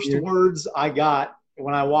words I got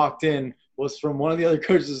when I walked in was from one of the other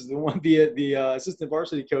coaches, the assistant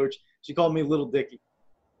varsity coach. She called me Little Dicky.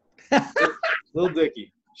 Little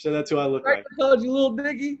Dicky. She said that's who I look like. I called you Little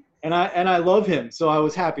Dicky. And I love him, so I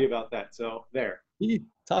was happy about that. So there.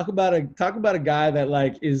 Talk about a guy that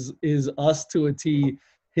like is us to a T.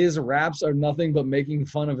 His raps are nothing but making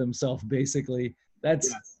fun of himself, basically.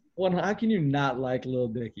 That's one. How can you not like Lil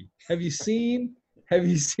Dicky? Have you seen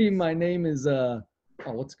My Name Is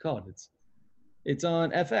what's it called? It's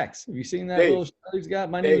on FX. Have you seen that little show he's got?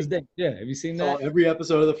 My Name Is Dave. Yeah, have you seen that? Every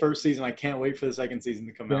episode of the first season. I can't wait for the second season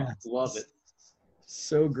to come out. Love it.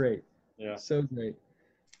 So great. Yeah. So great.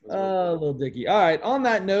 Little Dicky. All right. On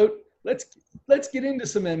that note, let's get into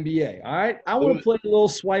some NBA. All right. I want to play a little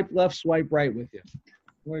swipe left, swipe right with you.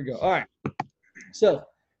 Where to go? All right. So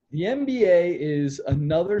the NBA is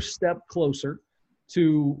another step closer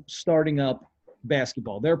to starting up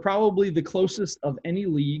basketball. They're probably the closest of any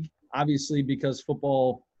league, obviously, because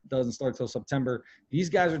football doesn't start till September. These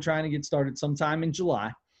guys are trying to get started sometime in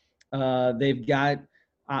July. They've got.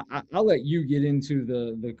 I'll let you get into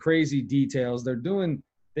the crazy details.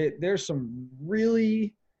 There's some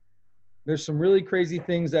really crazy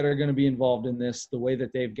things that are going to be involved in this, the way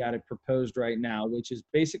that they've got it proposed right now, which is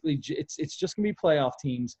basically it's just going to be playoff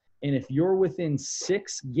teams. And if you're within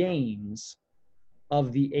 6 games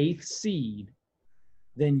of the 8th seed,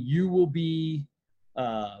 then you will be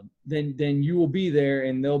then you will be there,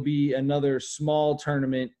 and there'll be another small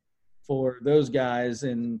tournament for those guys.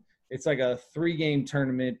 And it's like a 3-game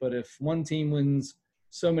tournament, but if one team wins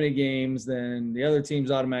so many games, then the other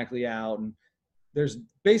team's automatically out. And it's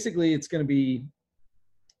going to be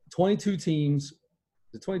 22 teams,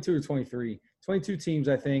 the 22 or 23, 22 teams,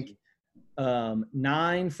 I think,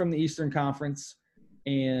 9 from the Eastern Conference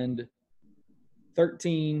and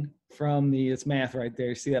 13 from it's math right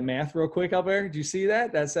there. See that math real quick up there? Did you see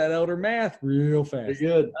that? That's that elder math real fast. Pretty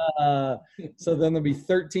good. So then there'll be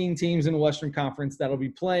 13 teams in the Western Conference that'll be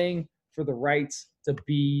playing for the rights to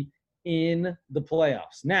be in the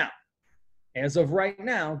playoffs. Now, as of right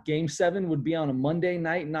now, Game 7 would be on a Monday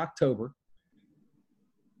night in October.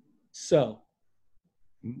 So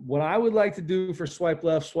what I would like to do for Swipe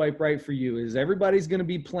Left, Swipe Right for you is everybody's going to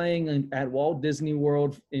be playing at Walt Disney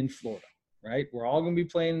World in Florida, right? We're all going to be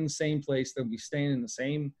playing in the same place. They'll be staying in the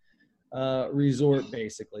same resort,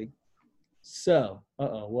 basically. So,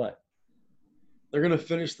 what? They're going to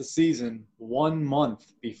finish the season 1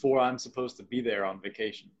 month before I'm supposed to be there on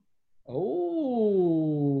vacation.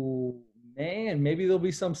 Oh, man, maybe there'll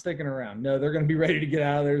be some sticking around. No, they're going to be ready to get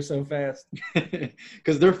out of there so fast.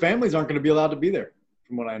 Because their families aren't going to be allowed to be there,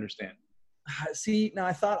 from what I understand. See, now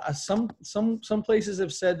I thought some places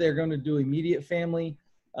have said they're going to do immediate family.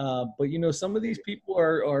 But, some of these people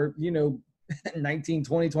are 19,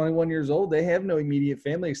 20, 21 years old. They have no immediate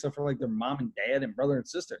family except for like their mom and dad and brother and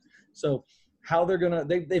sister. So how they're going to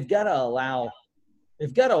 – they've got to allow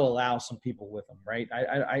some people with them, right?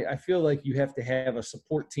 I feel like you have to have a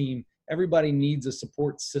support team. Everybody needs a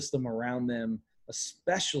support system around them,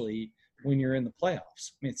 especially when you're in the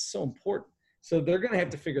playoffs. I mean, it's so important. So they're going to have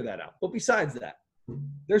to figure that out. But besides that,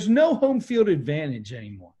 there's no home field advantage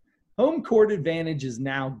anymore. Home court advantage is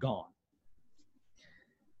now gone.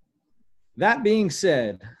 That being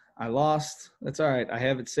said, I lost. That's all right. I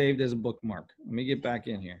have it saved as a bookmark. Let me get back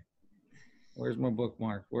in here. Where's my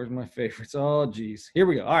bookmark? Where's my favorites? Oh, geez. Here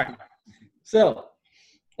we go. All right. So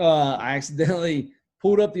I accidentally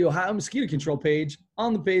pulled up the Ohio Mosquito Control page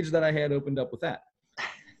on the page that I had opened up with that.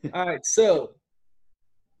 All right. So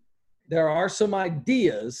there are some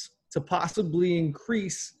ideas to possibly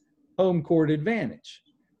increase home court advantage.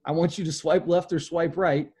 I want you to swipe left or swipe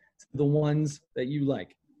right to the ones that you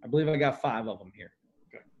like. I believe I got 5 of them here.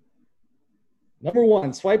 Okay. Number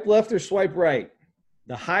 1, swipe left or swipe right.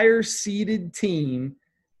 The higher seeded team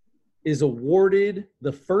is awarded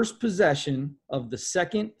the first possession of the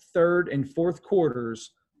second, third, and fourth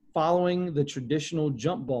quarters following the traditional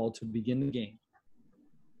jump ball to begin the game.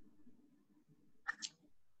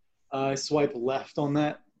 I swipe left on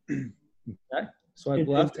that. Okay. Swipe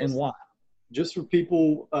left, and why? Just for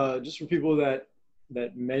people that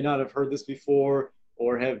may not have heard this before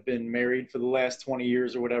or have been married for the last 20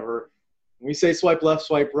 years or whatever. When we say swipe left,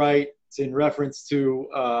 swipe right, it's in reference to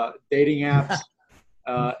dating apps.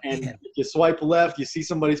 And if you swipe left, you see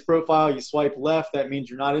somebody's profile, you swipe left, that means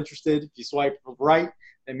you're not interested. If you swipe right,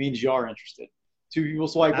 that means you are interested. Two people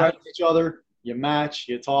swipe right to each other, you match,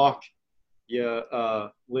 you talk, you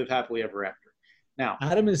live happily ever after. Now,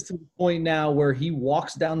 Adam is to the point now where he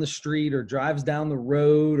walks down the street or drives down the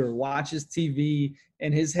road or watches TV,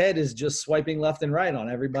 and his head is just swiping left and right on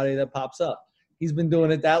everybody that pops up. He's been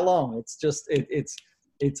doing it that long. It's just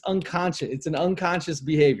it's unconscious. It's an unconscious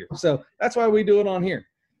behavior. So that's why we do it on here.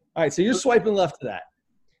 All right, so you're swiping left to that.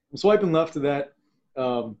 I'm swiping left to that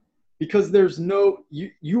because there's no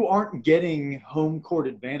you aren't getting home court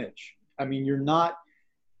advantage. I mean, you're not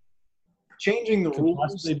changing the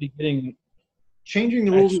rules. Changing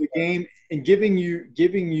the rules of the game and giving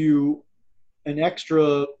you an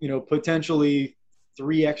extra, potentially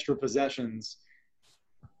 3 extra possessions,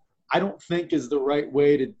 I don't think is the right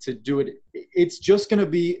way to do it. It's just going to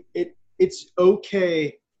be it's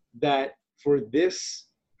okay that for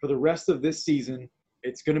the rest of this season,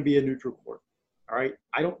 it's going to be a neutral court. All right.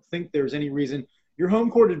 I don't think there's any reason your home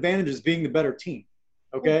court advantage is being the better team.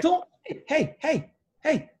 Okay.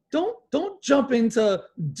 Don't jump into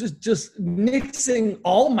just mixing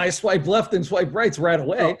all my swipe left and swipe rights right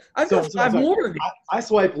away. I've got 5 more. I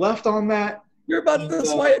swipe left on that. You're about to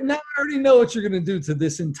swipe. Now I already know what you're going to do to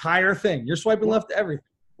this entire thing. You're swiping left to everything.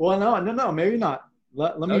 Well, no, maybe not.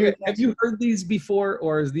 Let me hear. Have you heard these before,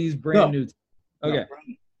 or is these brand new? Okay.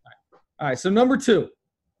 All right. So number two.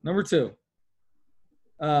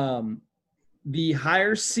 The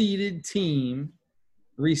higher seeded team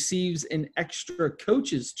receives an extra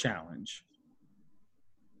coaches challenge.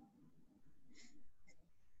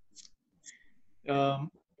 Yeah.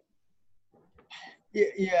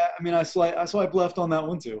 I mean, I swipe left on that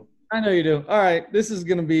one too. I know you do. All right, this is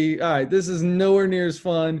gonna be all right. This is nowhere near as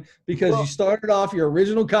fun because you started off your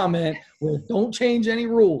original comment with "Don't change any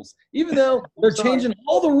rules," even though they're changing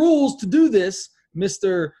all the rules to do this,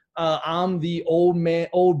 Mister. I'm the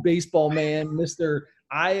old baseball man, Mister.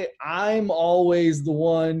 I'm always the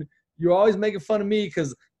one. You're always making fun of me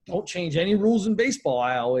because don't change any rules in baseball.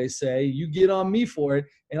 I always say you get on me for it,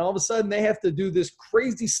 and all of a sudden they have to do this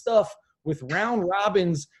crazy stuff with round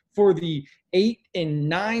robins for the 8 and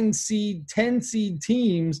 9 seed, 10 seed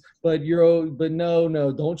teams. But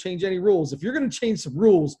no, don't change any rules. If you're going to change some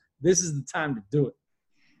rules, this is the time to do it.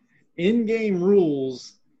 In-game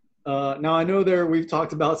rules. Now I know we've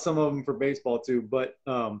talked about some of them for baseball too, but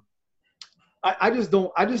I just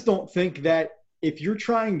don't think that if you're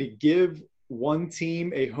trying to give one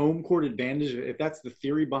team a home court advantage, if that's the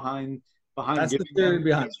theory behind that's the theory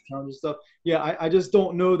behind stuff. Yeah, I just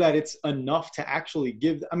don't know that it's enough to actually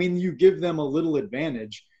give. I mean, you give them a little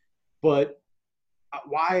advantage, but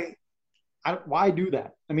why do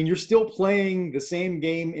that? I mean, you're still playing the same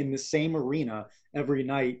game in the same arena every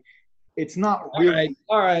night. It's not really.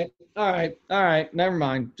 All right. Never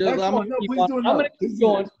mind. I'm going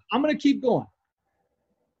to keep going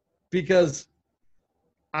because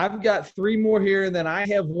I've got 3 more here, and then I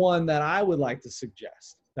have one that I would like to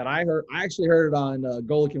suggest that I heard. I actually heard it on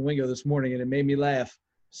Golic and Wingo this morning, and it made me laugh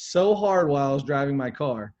so hard while I was driving my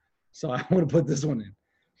car. So I want to put this one in.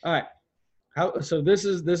 All right. So this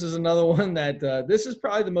is another one that this is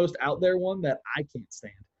probably the most out there one that I can't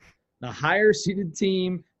stand. The higher seeded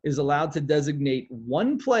team is allowed to designate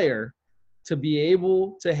 1 player to be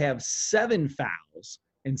able to have 7 fouls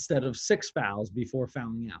instead of 6 fouls before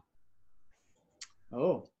fouling out.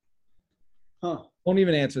 Oh. Huh. Don't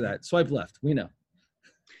even answer that. Swipe left. We know.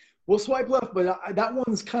 Well, swipe left, but that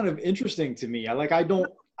one's kind of interesting to me. I don't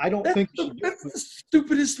think that's the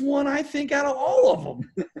stupidest one I think out of all of them.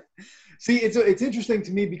 See, it's interesting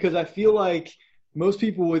to me because I feel like most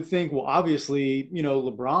people would think, well, obviously,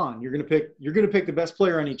 LeBron, you're gonna pick the best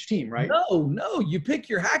player on each team, right? No, you pick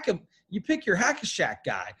your Hack-a-Shack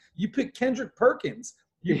guy. You pick Kendrick Perkins.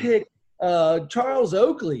 You pick Charles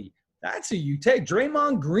Oakley. That's who you take.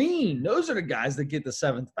 Draymond Green. Those are the guys that get the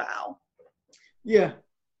 7th foul. Yeah.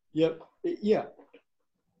 Yep. Yeah.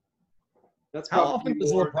 That's how often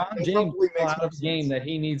does LeBron James go out of a game that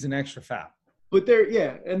he needs an extra foul? But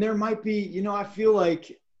there might be, I feel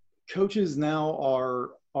like coaches now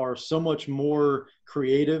are so much more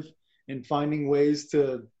creative in finding ways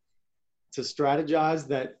to strategize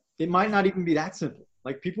that it might not even be that simple.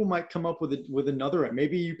 Like people might come up with another.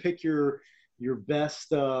 Maybe you pick your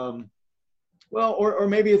best. Or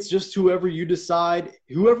maybe it's just whoever you decide,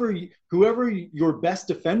 whoever your best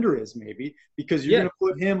defender is, maybe because you're going to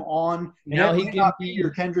put him on. Now he can be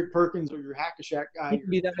your Kendrick Perkins or your Hack-a-Shack guy. He can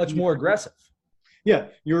be that much more aggressive. Yeah,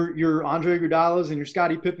 your Andre Iguodala's and your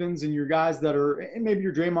Scottie Pippens and your guys that are, and maybe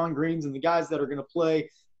your Draymond Greens and the guys that are going to play,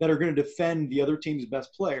 that are going to defend the other team's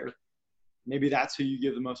best player. Maybe that's who you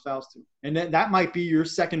give the most fouls to. And then that might be your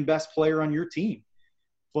second best player on your team.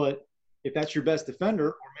 But if that's your best defender,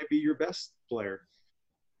 or maybe your best player.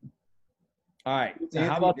 All right. Now,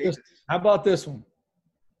 how about this? How about this one?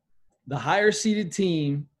 The higher seeded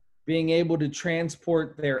team being able to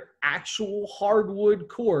transport their actual hardwood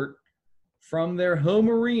court from their home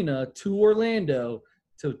arena to Orlando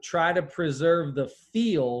to try to preserve the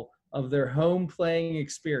feel of their home playing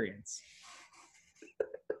experience.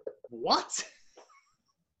 What?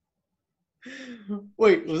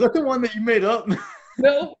 Wait, was that the one that you made up?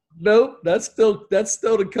 Nope. That's still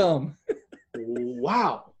to come.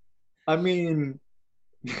 Wow. I mean,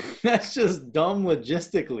 that's just dumb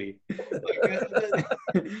logistically.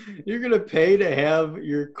 Like, you're gonna pay to have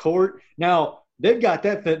your court. Now they've got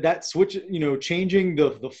that switch, changing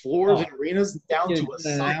the floors and arenas down to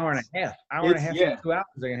an hour and a half. Hour and a half to 2 hours.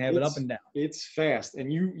 They're gonna have it up and down. It's fast.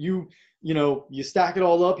 And you stack it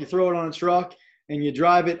all up, you throw it on a truck, and you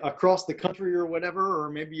drive it across the country or whatever, or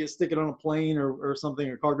maybe you stick it on a plane or something,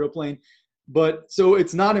 a cargo plane. But so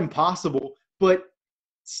it's not impossible, but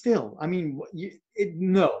still, I mean,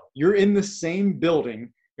 you're in the same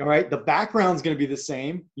building. All right. The background's going to be the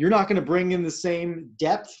same. You're not going to bring in the same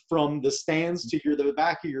depth from the stands to the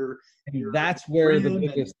back of your that's where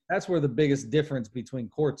the biggest difference between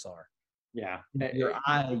courts are. Yeah.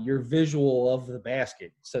 Your visual of the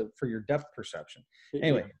basket. So for your depth perception.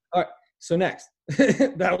 Anyway. All right. So next,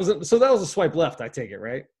 that was a swipe left. I take it,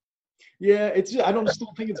 right? Yeah. I just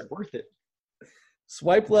don't think it's worth it.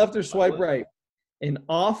 Swipe left or swipe right. An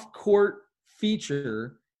off-court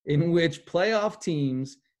feature in which playoff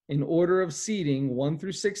teams, in order of seeding 1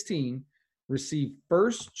 through 16, receive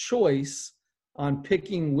first choice on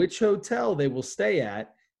picking which hotel they will stay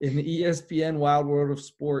at in the ESPN Wide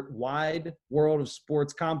World of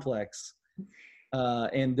Sports complex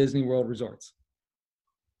and Disney World resorts.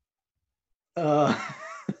 Does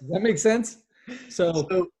that make sense?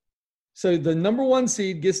 So the number 1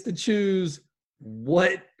 seed gets to choose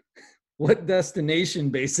what destination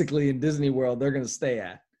basically in Disney World they're going to stay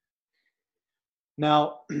at.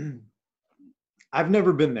 Now, I've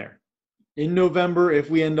never been there. In November,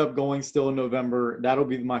 if we end up going still in November, that'll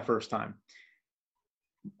be my first time.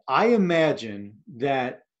 I imagine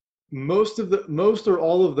that most or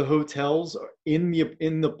all of the hotels in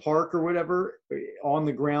the park or whatever, on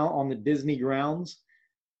the ground, on the Disney grounds,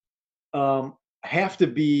 have to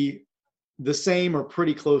be the same or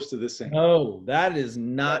pretty close to the same. No, that is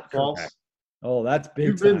not correct. Oh, that's big.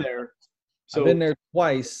 You've been there. So I've been there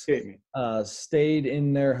twice. Stayed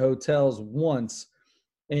in their hotels once,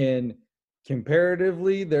 and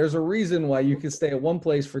comparatively, there's a reason why you can stay at one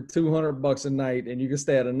place for $200 a night, and you can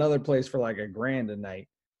stay at another place for like $1,000 a night.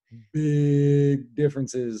 Big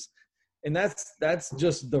differences, and that's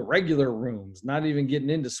just the regular rooms. Not even getting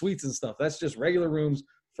into suites and stuff. That's just regular rooms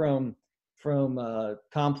from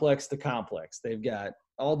complex to complex. They've got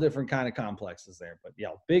all different kind of complexes there, but yeah,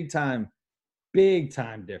 big time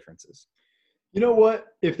differences. You know what?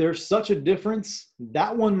 If there's such a difference,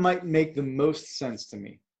 that one might make the most sense to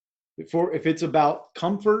me. If it's about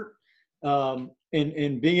comfort and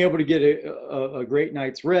being able to get a great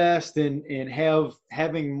night's rest and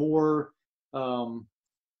having more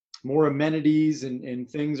amenities and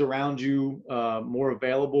things around you more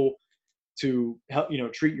available to help,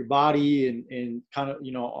 treat your body and kind of,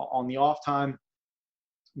 on the off time,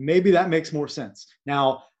 maybe that makes more sense.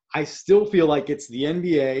 Now, I still feel like it's the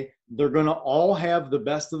NBA. They're going to all have the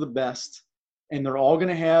best of the best, and they're all going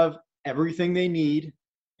to have everything they need.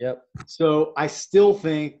 Yep. So I still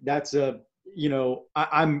think that's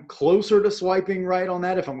I'm closer to swiping right on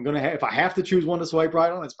that. If I have to choose one to swipe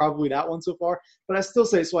right on, it's probably that one so far. But I still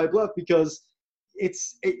say swipe left because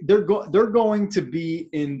they're going to be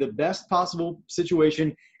in the best possible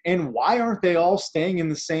situation. And why aren't they all staying in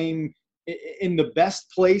the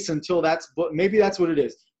best place until maybe that's what it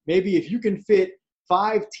is. Maybe if you can fit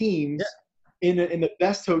 5 teams in the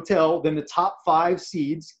best hotel, then the top 5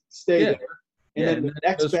 seeds stay there. And then the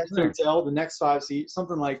next best hotel, the next 5 seats,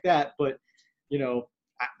 something like that. But,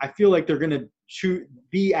 I feel like they're going to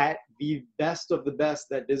be at the best of the best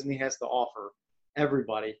that Disney has to offer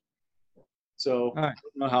everybody. So I don't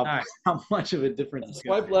know how much of a difference.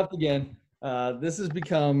 Swipe left again. This has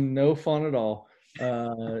become no fun at all.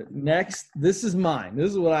 Next, this is mine. This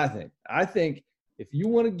is what I think. I think if you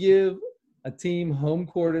want to give a team home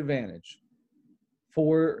court advantage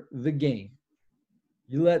for the game,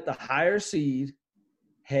 you let the higher seed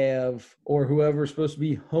have, or whoever's supposed to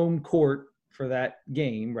be home court for that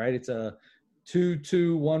game, right? It's a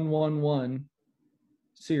 2-2-1-1-1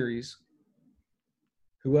 series,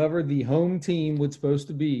 whoever the home team was supposed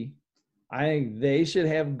to be, I think they should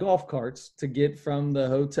have golf carts to get from the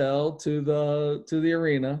hotel to the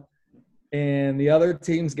arena, and the other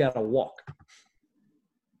team's got to walk.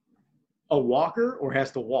 A walker or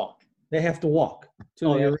has to walk? They have to walk to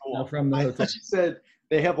the arena from the hotel. I thought you said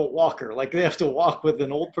they have a walker, like they have to walk with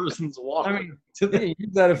an old person's walker. I mean, they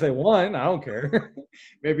use that if they want. I don't care.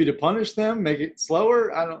 Maybe to punish them, make it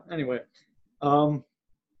slower. I don't. Anyway,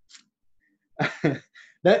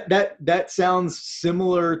 that sounds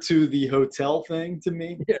similar to the hotel thing to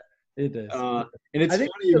me. Yeah, it does. And it's funny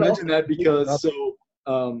you mentioned that because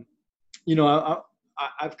you know,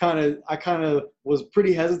 I kind of was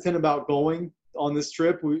pretty hesitant about going on this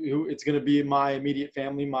trip. It's going to be my immediate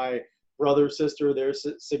family, my brother, sister, their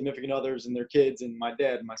significant others, and their kids, and my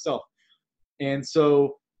dad and myself. And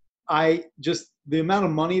so the amount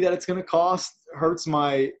of money that it's going to cost hurts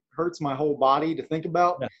my whole body to think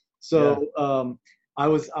about. Yeah. So I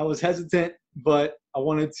was hesitant, but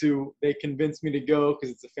they convinced me to go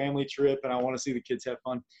because it's a family trip and I want to see the kids have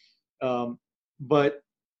fun. But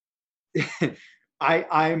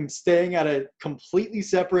I'm staying at a completely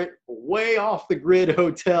separate, way off the grid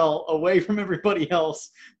hotel away from everybody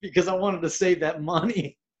else because I wanted to save that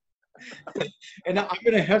money. And I'm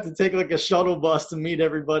going to have to take like a shuttle bus to meet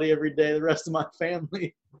everybody every day, the rest of my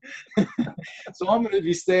family. So I'm going to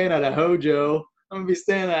be staying at a Hojo. I'm going to be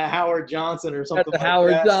staying at a Howard Johnson or something like that.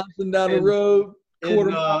 Howard Johnson down the road.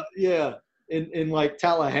 In like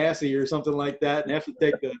Tallahassee or something like that, and have to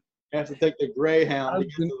take the Greyhound.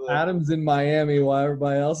 Adam's in Miami while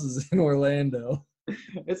everybody else is in Orlando.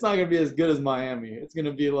 It's not going to be as good as Miami. It's going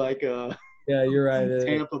to be like yeah, you're right.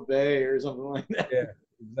 Tampa Bay or something like that. Yeah,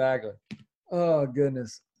 exactly. Oh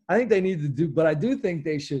goodness, I think they need to do, but I do think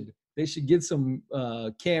they should get some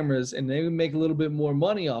cameras, and they would make a little bit more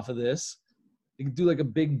money off of this. They could do like a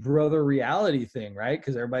Big Brother reality thing, right?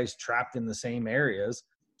 Because everybody's trapped in the same areas.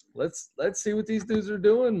 Let's see what these dudes are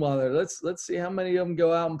doing while they're let's see how many of them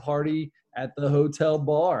go out and party at the hotel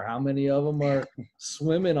bar. How many of them are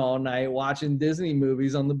swimming all night watching Disney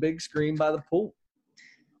movies on the big screen by the pool?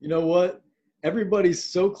 You know what? Everybody's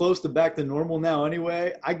so close to back to normal now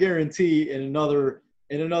anyway. I guarantee in another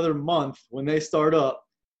month when they start up,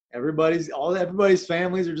 everybody's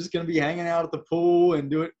families are just going to be hanging out at the pool and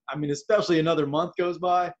do it. I mean, especially another month goes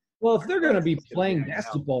by. Well, if they're going to be playing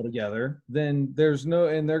basketball together, then they're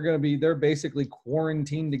basically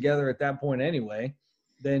quarantined together at that point anyway.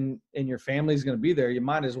 Then, and your family's going to be there. You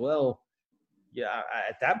might as well,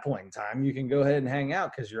 at that point in time, you can go ahead and hang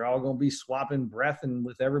out because you're all going to be swapping breath and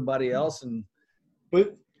with everybody else.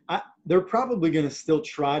 But they're probably going to still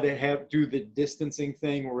try to do the distancing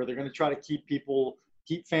thing where they're going to try to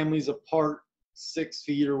keep families apart 6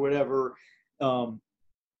 feet or whatever.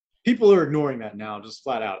 People are ignoring that now, just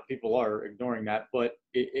flat out. People are ignoring that, but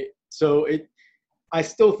I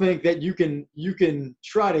still think that you can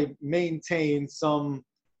try to maintain some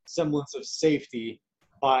semblance of safety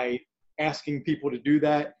by asking people to do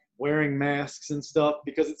that, wearing masks and stuff,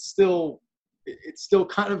 because it's still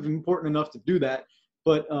kind of important enough to do that.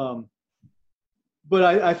 But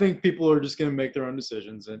I think people are just going to make their own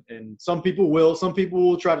decisions, and some people will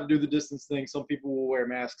try to do the distance thing. Some people will wear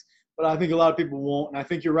masks. But I think a lot of people won't, and I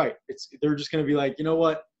think you're right. They're just going to be like, you know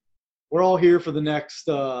what? We're all here for the next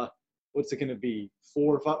what's it going to be?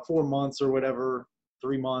 4 months or whatever,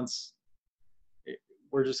 3 months.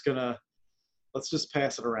 Let's just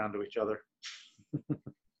pass it around to each other.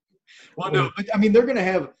 Well, no, but I mean they're going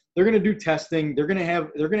to do testing. They're going to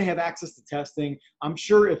have access to testing. I'm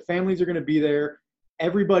sure if families are going to be there,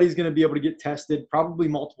 everybody's going to be able to get tested, probably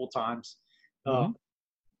multiple times. Mm-hmm.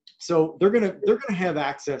 So they're gonna have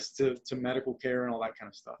access to medical care and all that kind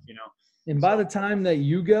of stuff, you know. And by the time that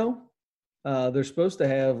you go, they're supposed to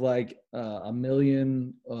have like 1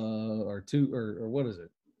 million or what is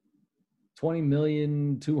it? 20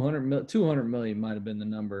 million, 200 million might have been the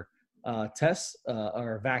number. Tests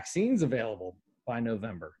or vaccines available by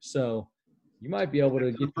November. So you might be able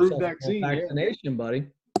to get yourself a vaccination, buddy.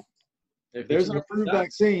 If there's an approved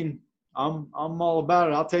vaccine, I'm all about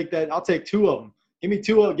it. I'll take that. I'll take 2 of them. Give me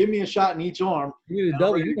 2 of. Give me a shot in each arm. You need a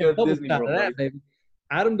double. You need a double shot of that, baby.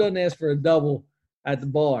 Adam doesn't ask for a double at the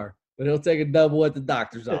bar, but he'll take a double at the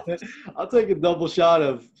doctor's office. I'll take a double shot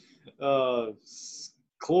of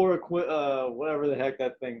chloroquine, whatever the heck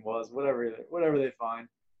that thing was, whatever they find.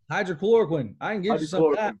 Hydrochloroquine. I can get you some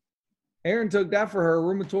of that. Erin took that for her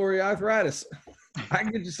rheumatoid arthritis. I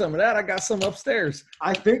can get you some of that. I got some upstairs.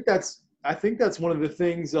 I think that's one of the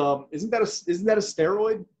things. Isn't that a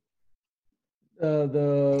steroid?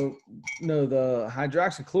 The no, the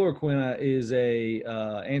hydroxychloroquine is a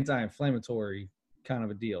anti-inflammatory kind of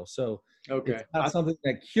a deal. So Okay. it's not something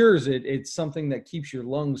that cures it. It's something that keeps your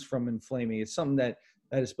lungs from inflaming. It's something that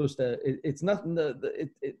is supposed to. It's nothing.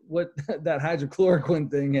 What that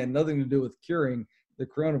hydrochloroquine thing had nothing to do with curing the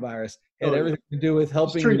coronavirus. It had everything to do with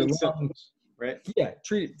helping your lungs. Symptoms, right? Yeah,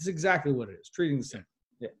 treat. It's exactly what it is. Treating the symptoms.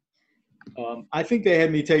 Yeah. I think they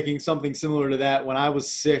had me taking something similar to that when I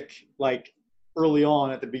was sick, like early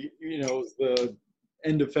on at the it was the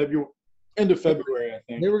end of February. I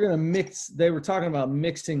think They were going to mix. They were talking about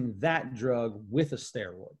mixing that drug with a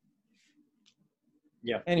steroid.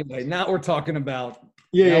 Yeah. Anyway, now we're talking about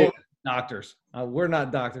doctors. We're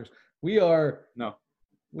not doctors. We are. No.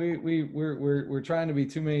 We're trying to be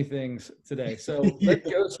too many things today. So let's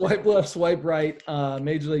go swipe left, swipe right,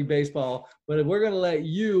 Major League Baseball. But we're going to let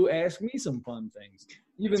you ask me some fun things,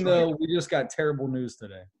 even though we just got terrible news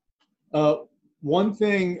today. One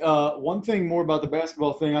thing more about the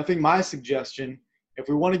basketball thing. I think my suggestion, if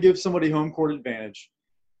we want to give somebody home court advantage,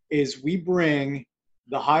 is we bring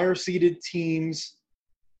the higher seeded team's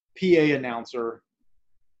PA announcer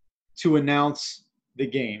to announce the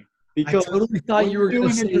game. Because I totally thought you were going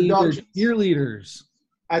to say cheerleaders.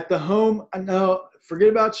 At the home, no, forget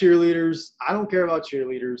about cheerleaders. I don't care about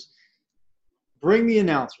cheerleaders. Bring the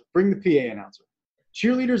announcer. Bring the PA announcer.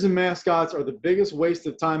 Cheerleaders and mascots are the biggest waste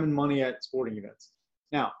of time and money at sporting events.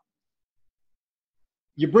 Now,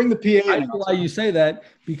 you bring the PA announcer. I know why you say that,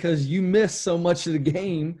 because you miss so much of the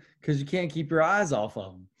game because you can't keep your eyes off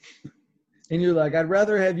of them. And you're like, I'd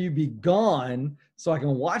rather have you be gone so I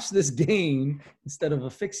can watch this game instead of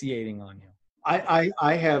asphyxiating on you.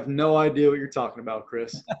 I have no idea what you're talking about,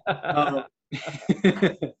 Chris.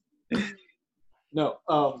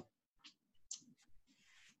 No.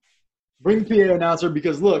 Bring the PA announcer,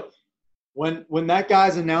 because look, when that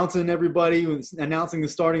guy's announcing everybody, when announcing the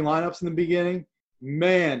starting lineups in the beginning,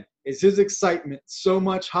 man, is his excitement so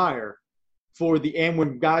much higher and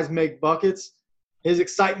when guys make buckets, his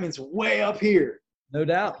excitement's way up here. No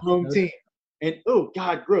doubt. Home team. And, oh,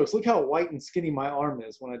 God, gross. Look how white and skinny my arm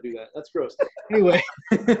is when I do that. That's gross. Anyway.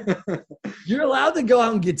 You're allowed to go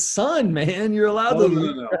out and get sun, man. You're allowed to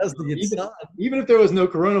get sun. Even if there was no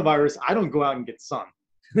coronavirus, I don't go out and get sun.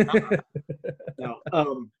 No.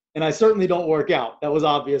 And I certainly don't work out. That was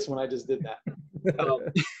obvious when I just did that.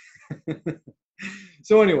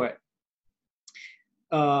 So anyway,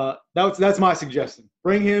 that's my suggestion.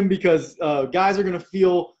 Bring him, because guys are gonna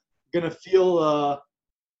feel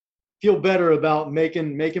better about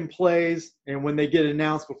making plays, and when they get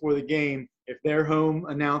announced before the game, if their home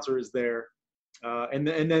announcer is there, and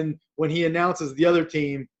then when he announces the other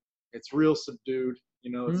team, it's real subdued.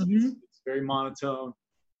 It's very monotone.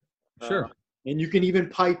 Sure. And you can even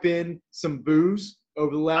pipe in some boos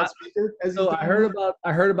over the loudspeaker.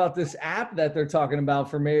 I heard about this app that they're talking about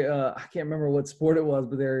for me. I can't remember what sport it was,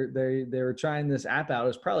 but they were trying this app out. It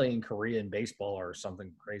was probably in Korean baseball or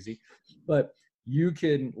something crazy. But you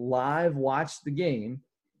can live watch the game,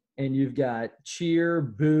 and you've got cheer,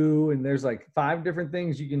 boo, and there's like 5 different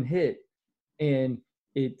things you can hit, and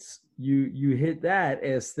it's you hit that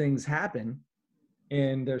as things happen.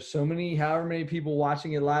 And there's however many people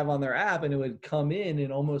watching it live on their app, and it would come in and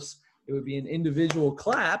it would be an individual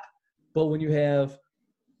clap. But when you have,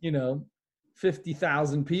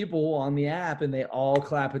 50,000 people on the app and they all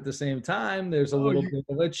clap at the same time, there's a little bit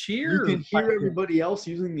of a cheer. You can hear everybody else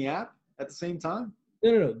using the app at the same time?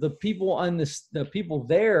 No. The people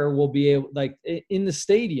there will be able, like in the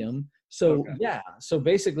stadium. So okay. Yeah. So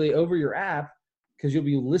basically over your app, because you'll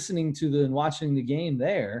be listening to and watching the game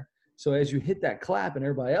there. So as you hit that clap and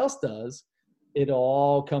everybody else does, it'll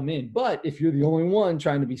all come in. But if you're the only one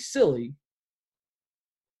trying to be silly,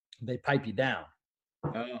 they pipe you down.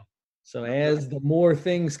 Oh. So as the more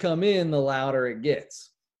things come in, the louder it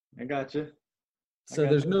gets. I got you. So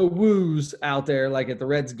there's no woos out there like at the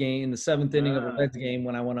Reds game, the 7th inning of a Reds game,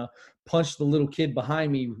 when I want to punch the little kid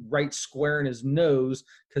behind me right square in his nose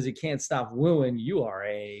because he can't stop wooing. You are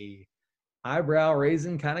a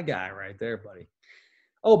eyebrow-raising kind of guy right there, buddy.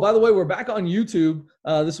 Oh, by the way, we're back on YouTube.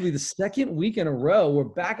 This will be the 2nd week in a row. We're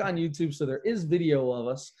back on YouTube, so there is video of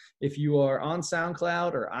us. If you are on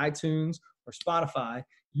SoundCloud or iTunes or Spotify,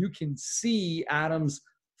 you can see Adam's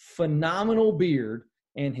phenomenal beard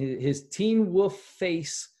and his Teen Wolf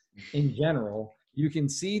face in general. You can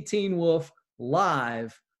see Teen Wolf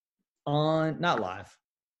not live.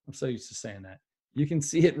 I'm so used to saying that. You can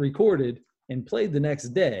see it recorded and played the next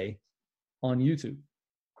day on YouTube.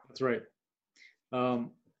 That's right.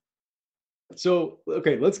 So,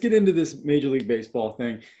 okay, let's get into this Major League Baseball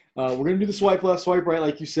thing. We're going to do the swipe left, swipe right,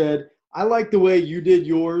 like you said. I like the way you did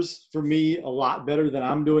yours for me a lot better than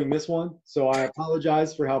I'm doing this one. So I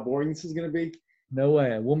apologize for how boring this is going to be. No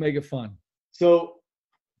way. We'll make it fun. So,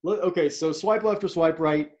 okay, so swipe left or swipe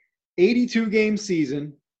right, 82 game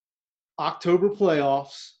season, October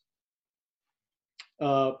playoffs,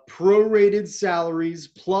 prorated salaries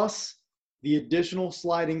plus the additional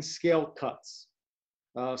sliding scale cuts.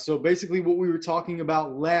 So basically what we were talking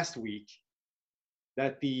about last week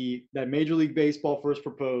that Major League Baseball first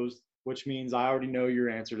proposed, which means I already know your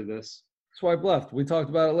answer to this. Swipe left. We talked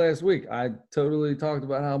about it last week. I totally talked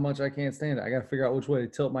about how much I can't stand it. I got to figure out which way to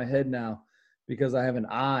tilt my head now because I have an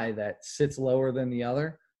eye that sits lower than the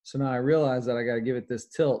other. So now I realize that I got to give it this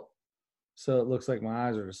tilt so it looks like my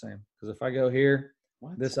eyes are the same. Because if I go here,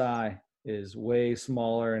 this eye is way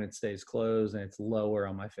smaller and it stays closed and it's lower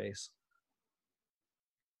on my face.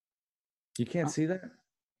 You can't see that?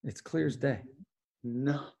 It's clear as day.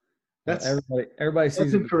 No. Everybody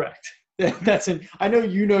sees it. That's incorrect. I know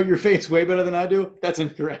you know your face way better than I do. That's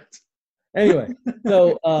incorrect. Anyway,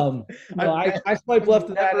 so I swiped left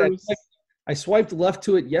to that. I swiped left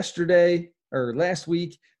to it yesterday or last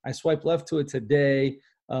week. I swiped left to it today,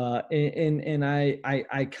 and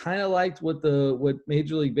I kind of liked what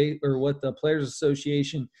Major League what the Players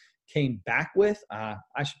Association came back with. I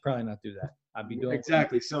should probably not do that. I'd be doing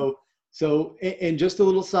exactly. So, and just a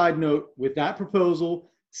little side note with that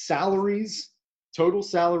proposal, total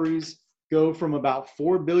salaries go from about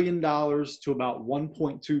 $4 billion to about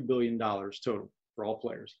 $1.2 billion total for all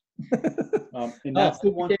players. And that's the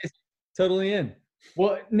one. Totally in.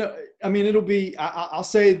 Well, no, I mean, it'll be, I'll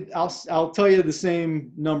tell you the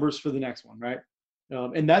same numbers for the next one, right?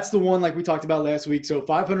 And that's the one like we talked about last week. So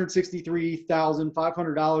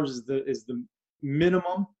 $563,500 is the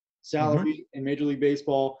minimum salary in Major League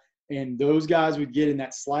Baseball. And those guys would get in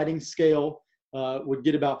that sliding scale, would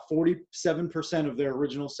get about 47% of their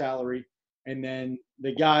original salary. And then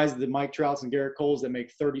the guys, the Mike Trouts and Garrett Coles that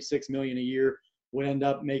make $36 million a year would end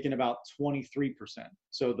up making about 23%.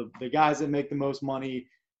 So the guys that make the most money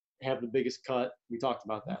have the biggest cut. We talked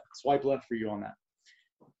about that. Swipe left for you on that.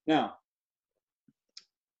 Now,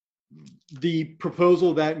 the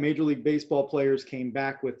proposal that Major League Baseball players came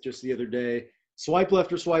back with just the other day, swipe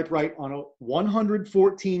left or swipe right on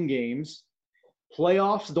 114 games.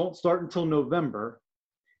 Playoffs don't start until November.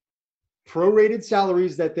 Prorated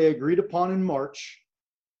salaries that they agreed upon in March,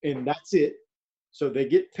 and that's it. So they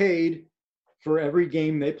get paid for every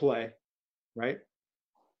game they play, right?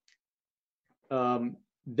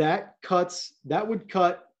 That would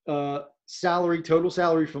cut total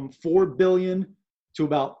salary from $4 billion to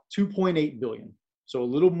about $2.8 billion. So a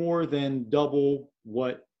little more than double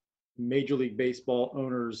what Major League Baseball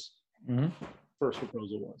owners' first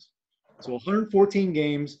proposal was. So 114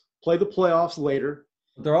 games, play the playoffs later.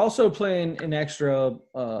 They're also playing an extra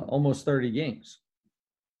almost 30 games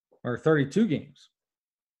or 32 games.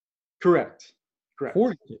 Correct.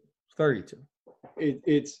 42, 32.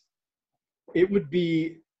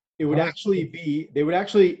 They would actually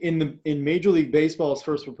in Major League Baseball's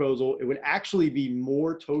first proposal, it would actually be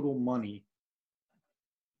more total money.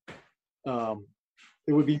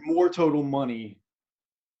 It would be more total money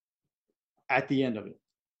at the end of it.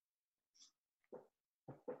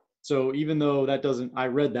 So even though I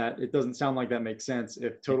read that, it doesn't sound like that makes sense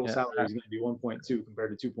if total salary is going to be 1.2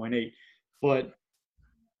 compared to 2.8. But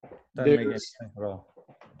doesn't make any sense at all.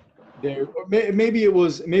 Maybe it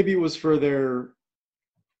was for their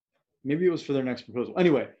next proposal.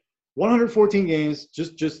 Anyway, 114 games,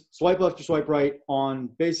 just swipe left or swipe right on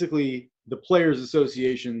basically the Players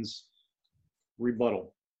Association's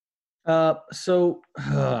rebuttal. So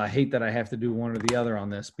I hate that I have to do one or the other on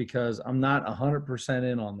this because I'm not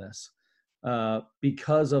 100% in on this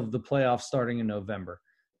because of the playoffs starting in November.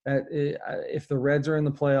 If the Reds are in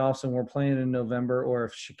the playoffs and we're playing in November, or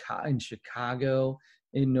if Chicago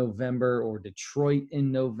in November, or Detroit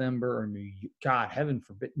in November, or God, heaven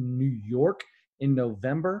forbid, New York in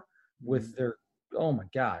November with their, oh my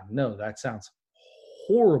God, no, that sounds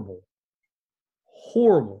horrible.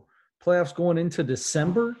 Horrible. Playoffs going into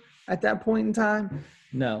December at that point in time?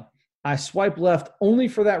 No. I swipe left only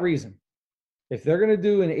for that reason. If they're going to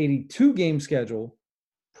do an 82-game schedule,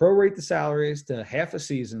 prorate the salaries to half a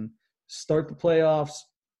season, start the playoffs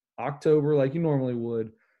October like you normally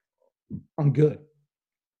would, I'm good.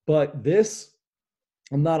 But this,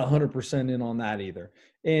 I'm not 100% in on that either.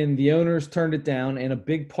 And the owners turned it down, and a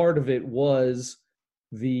big part of it was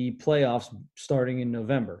the playoffs starting in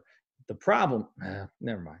November. The problem,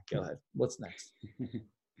 never mind. Go ahead. What's next?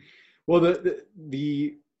 Well,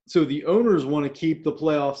 so the owners want to keep the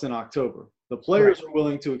playoffs in October. The players are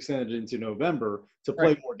willing to extend it into November to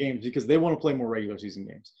play more games because they want to play more regular season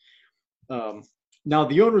games. Now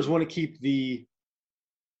the owners want to keep the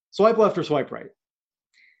swipe left or swipe right.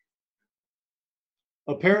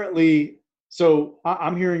 Apparently, so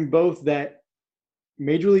I'm hearing both that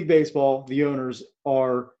Major League Baseball, the owners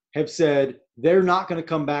have said they're not going to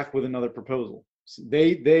come back with another proposal. So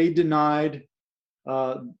they denied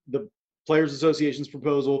the Players Association's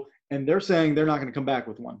proposal, and they're saying they're not going to come back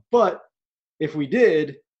with one. But if we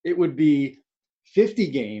did, it would be 50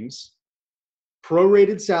 games,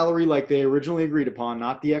 prorated salary like they originally agreed upon,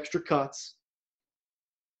 not the extra cuts,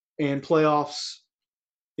 and playoffs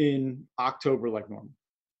in October like normal.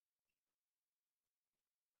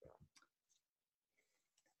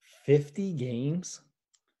 50 games?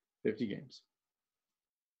 50 games.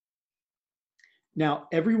 Now,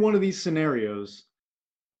 every one of these scenarios,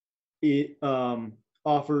 it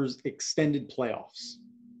offers extended playoffs.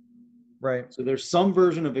 Right. So there's some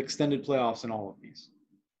version of extended playoffs in all of these.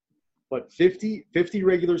 But 50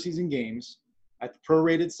 regular season games at the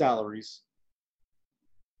prorated salaries,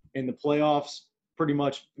 and the playoffs pretty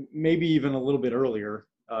much, maybe even a little bit earlier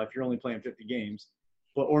if you're only playing 50 games.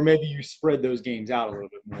 Or maybe you spread those games out a little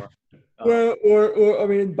bit more. Well, or I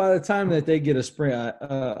mean, by the time that they get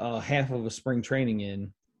half of a spring training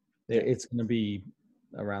in, it's going to be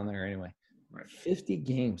around there anyway. Right. 50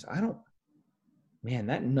 games. Man,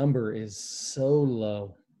 that number is so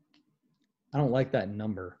low. I don't like that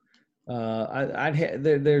number.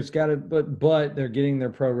 There's got to, but they're getting their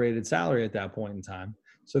prorated salary at that point in time,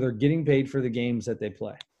 so they're getting paid for the games that they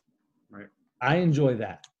play. Right. I enjoy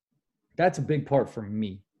that. That's a big part for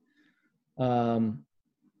me. The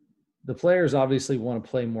players obviously want to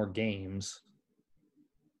play more games.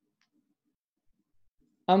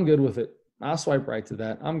 I'm good with it. I'll swipe right to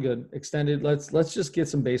that. I'm good. Extended. Let's just get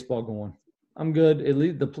some baseball going. I'm good. At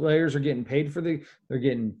least the players are getting paid for the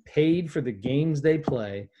games they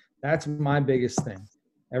play. That's my biggest thing.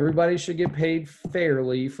 Everybody should get paid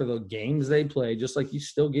fairly for the games they play, just like you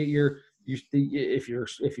still get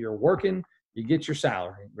if you're working, you get your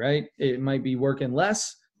salary, right? It might be working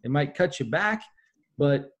less. It might cut you back,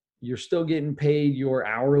 but you're still getting paid your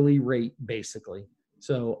hourly rate, basically.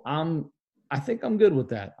 So I think I'm good with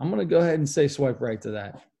that. I'm going to go ahead and say swipe right to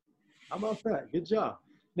that. How about that? Good job.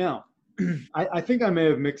 Now, I think I may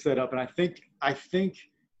have mixed that up, and I think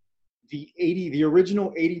the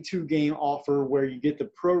original 82 game offer where you get the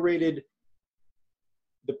prorated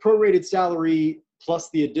salary plus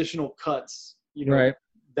the additional cuts, right.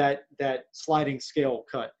 that sliding scale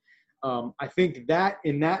cut. I think that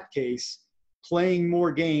in that case, playing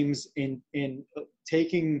more games and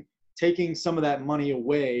taking some of that money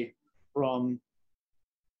away from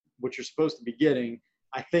what you're supposed to be getting,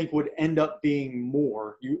 I think would end up being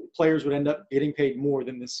more. Players would end up getting paid more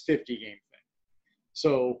than this 50 game thing.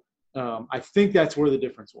 So I think that's where the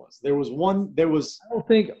difference was. I don't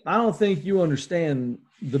think you understand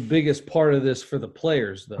the biggest part of this for the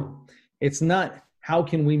players, though. It's not how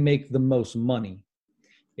can we make the most money.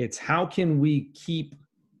 It's how can we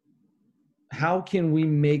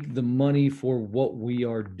make the money for what we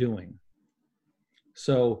are doing.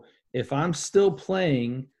 So if I'm still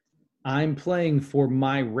playing, I'm playing for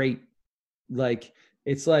my rate. Like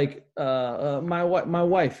it's like my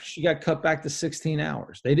wife, she got cut back to 16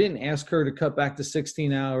 hours. They didn't ask her to cut back to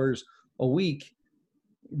 16 hours a week.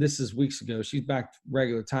 This is weeks ago. She's back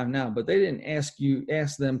regular time now, but they didn't ask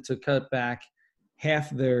them to cut back half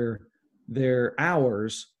their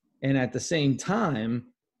hours and at the same time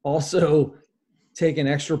also take an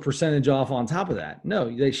extra percentage off on top of that.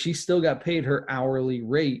 No, she still got paid her hourly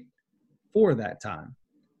rate for that time.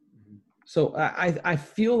 So I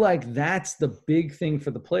feel like that's the big thing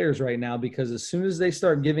for the players right now, because as soon as they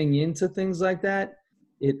start giving into things like that,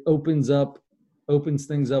 it opens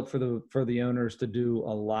things up for the owners to do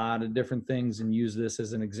a lot of different things and use this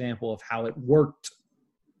as an example of how it worked,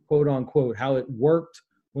 quote unquote, how it worked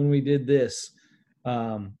when we did this.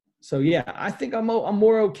 So yeah, I think I'm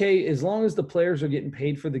more okay as long as the players are getting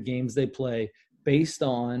paid for the games they play based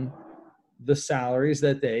on the salaries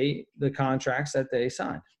the contracts that they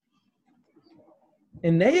signed.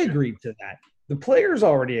 And they agreed to that. The players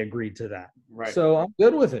already agreed to that. Right. So I'm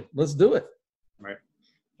good with it. Let's do it. Right.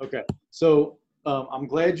 Okay. So I'm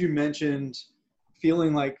glad you mentioned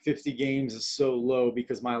feeling like 50 games is so low,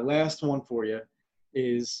 because my last one for you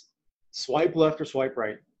is swipe left or swipe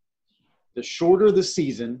right. The shorter the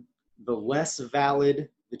season, the less valid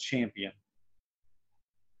the champion.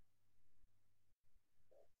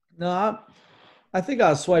 No, I think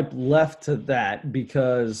I'll swipe left to that,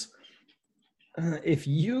 because if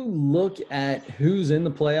you look at who's in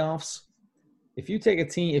the playoffs, if you take a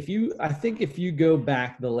team, if you go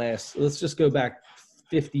back let's just go back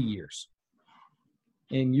 50 years.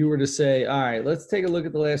 and you were to say, all right, let's take a look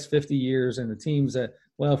at the last 50 years and the teams that,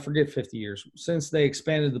 well, forget 50 years, since they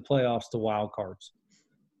expanded the playoffs to wild cards.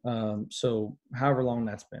 So however long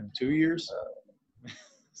that's been. 2 years?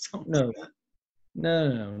 No,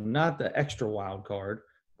 not the extra wild card,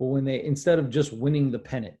 but when they, instead of just winning the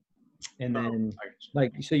pennant, and then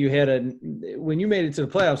so you had when you made it to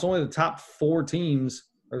the playoffs, only the top 4 teams,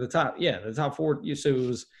 or the top 4. So it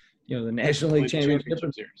was, the National League Championship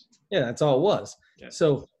Series. Yeah, that's all it was. Yeah.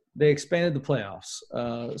 So they expanded the playoffs.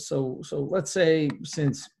 So let's say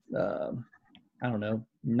since I don't know,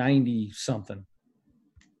 90 something,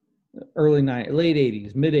 late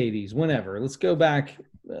 80s, mid 80s, whenever. Let's go back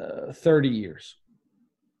 30 years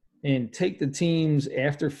and take the teams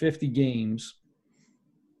after 50 games.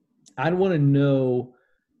 I'd want to know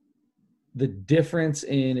the difference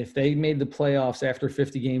in, if they made the playoffs after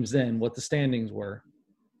 50 games, then what the standings were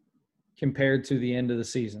compared to the end of the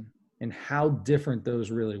season, and how different those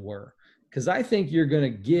really were. Because I think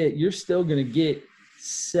you're still going to get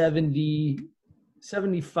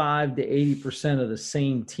 75 to 80% of the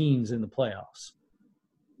same teams in the playoffs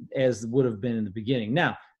as would have been in the beginning.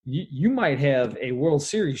 Now, you might have a World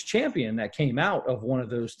Series champion that came out of one of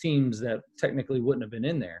those teams that technically wouldn't have been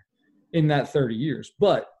in there in that 30 years.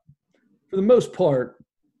 But for the most part,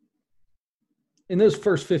 in those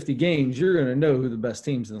first 50 games, you're going to know who the best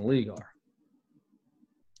teams in the league are.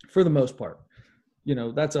 For the most part.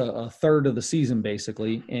 That's a third of the season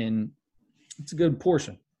basically, and it's a good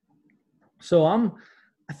portion. So I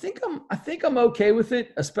think I'm okay with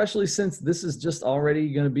it, especially since this is just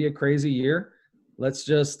already going to be a crazy year. Let's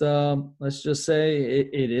just say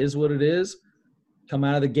it is what it is. Come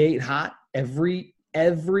out of the gate hot. Every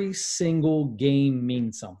single game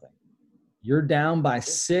means something. You're down by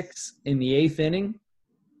 6 in the 8th inning.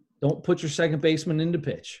 Don't put your second baseman into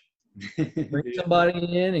pitch. Bring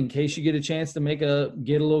somebody in case you get a chance to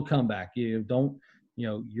get a little comeback. You're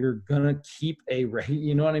gonna keep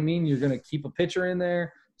you know what I mean? You're gonna keep a pitcher in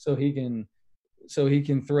there so he can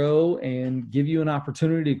throw and give you an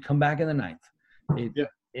opportunity to come back in the 9th.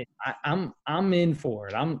 I'm in for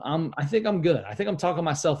it. I think I'm good. I think I'm talking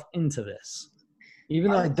myself into this.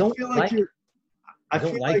 Even though I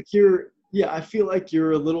feel like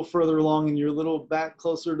you're a little further along and you're a little back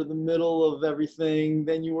closer to the middle of everything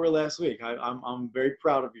than you were last week. I'm very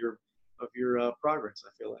proud of your progress.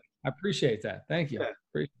 I feel like. I appreciate that. Thank you. Yeah.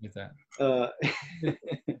 Appreciate that.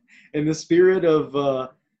 In the spirit of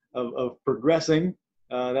progressing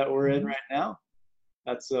that we're in right now,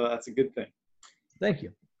 that's a good thing. Thank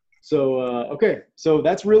you. So okay, so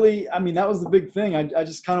that's really, that was the big thing. I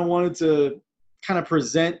just kind of wanted to kind of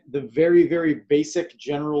present the very, very basic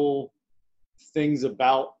general things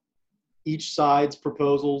about each side's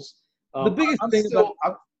proposals. The biggest thing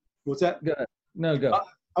what's that? Go ahead. No, go.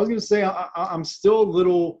 I was going to say I'm still a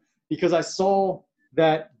little, because I saw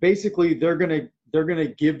that basically they're going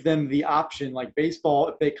to give them the option, like baseball.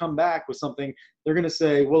 If they come back with something, they're going to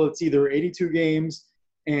say, well, it's either 82 games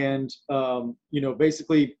and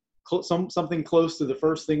basically something close to the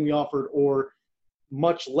first thing we offered, or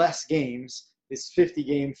much less games. This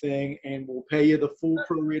 50-game thing, and we'll pay you the full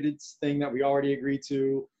prorated thing that we already agreed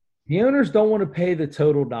to. The owners don't want to pay the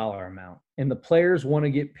total dollar amount, and the players want to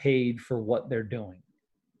get paid for what they're doing.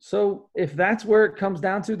 So if that's where it comes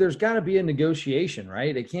down to, there's got to be a negotiation,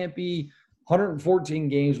 right? It can't be 114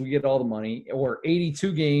 games, we get all the money, or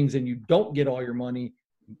 82 games and you don't get all your money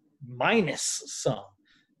minus some.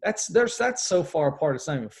 That's so far apart, it's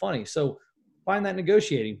not even funny. So find that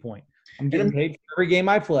negotiating point. I'm getting paid for every game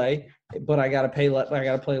I play, but I got to play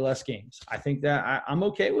less games. I think that I'm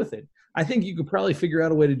okay with it. I think you could probably figure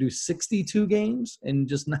out a way to do 62 games and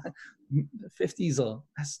just not 50's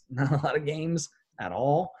that's not a lot of games at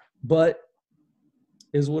all, but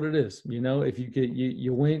is what it is. If you could,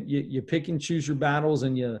 you win, you pick and choose your battles,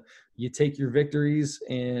 and you take your victories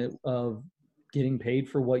and of getting paid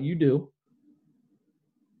for what you do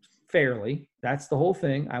fairly. That's the whole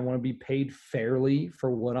thing. I want to be paid fairly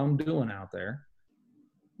for what I'm doing out there,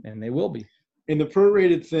 and they will be. And the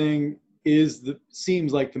prorated thing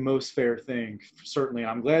seems like the most fair thing, certainly.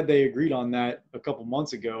 I'm glad they agreed on that a couple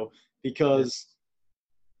months ago, because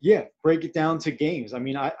break it down to games.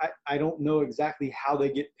 I don't know exactly how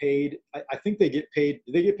they get paid. I think they get paid.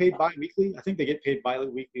 Do they get paid bi-weekly? I think they get paid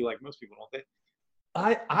bi-weekly like most people, don't they?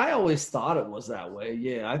 I always thought it was that way.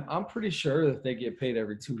 Yeah, I'm pretty sure that they get paid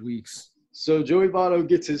every 2 weeks. So Joey Votto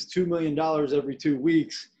gets his $2 million every 2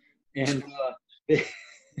 weeks, and it's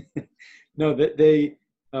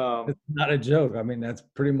not a joke. That's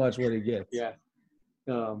pretty much what he gets. Yeah,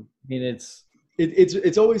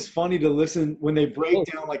 it's always funny to listen when they break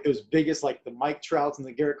down like those biggest, like the Mike Trouts and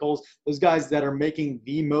the Garrett Coles, those guys that are making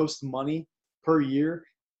the most money per year.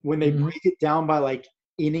 When they break it down by like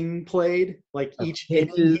inning played, like each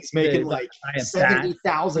inning he's making like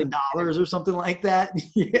 $70,000 or something like that.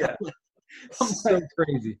 Yeah. So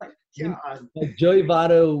crazy. God. Like Joey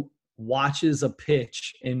Votto watches a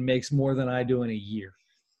pitch and makes more than I do in a year.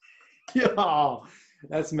 Yeah,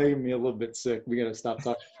 that's making me a little bit sick. We got to stop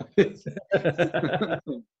talking about this.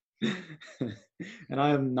 And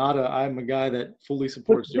I'm a guy that fully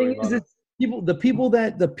supports Joey Votto. The people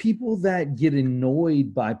that get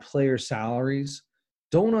annoyed by player salaries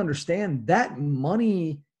don't understand that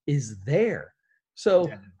money is there. So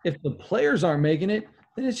if the players aren't making it,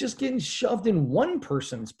 then it's just getting shoved in one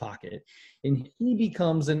person's pocket, and he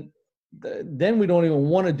becomes then we don't even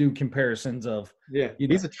want to do comparisons of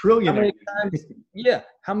he's a trillionaire.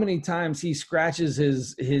 How many times he scratches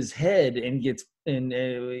his head and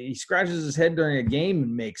he scratches his head during a game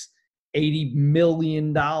and makes $80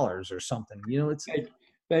 million or something. It's.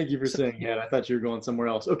 Thank you for saying that. I thought you were going somewhere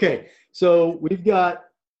else. Okay, so we've got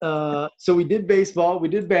so we did baseball, we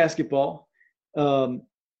did basketball.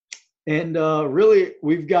 And really,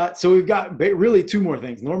 we've got really two more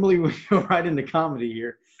things. Normally, we go right into comedy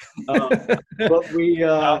here, but we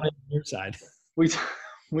your side.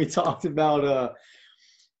 We talked about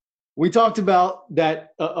that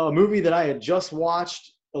a movie that I had just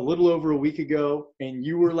watched a little over a week ago, and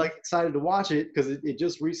you were like excited to watch it because it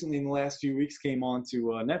just recently in the last few weeks came on to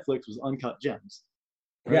Netflix. Was Uncut Gems.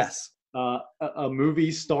 Right? Yes, a movie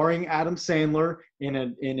starring Adam Sandler in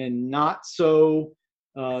a not so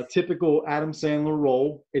typical Adam Sandler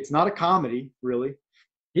role. It's not a comedy, really.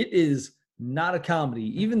 It is not a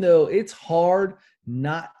comedy, even though it's hard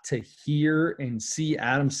not to hear and see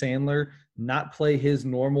Adam Sandler not play his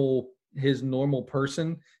normal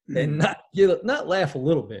person and not laugh a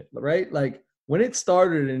little bit, right? Like when it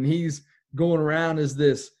started and he's going around as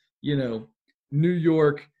this, New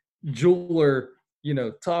York jeweler,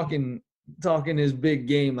 talking his big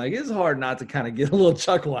game, like it's hard not to kind of get a little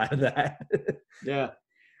chuckle out of that. Yeah.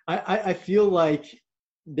 I feel like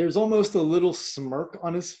there's almost a little smirk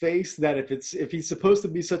on his face that if he's supposed to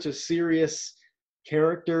be such a serious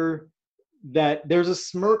character, that there's a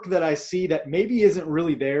smirk that I see that maybe isn't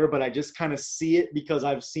really there, but I just kind of see it because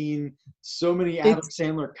I've seen so many Adam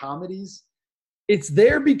Sandler comedies. It's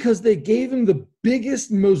there because they gave him the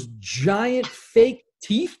biggest, most giant fake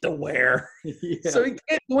teeth to wear. Yeah. So he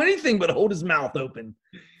can't do anything but hold his mouth open.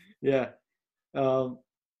 Yeah.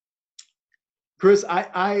 Chris,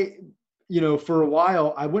 I for a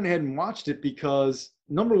while, I went ahead and watched it because,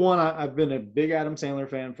 number one, I've been a big Adam Sandler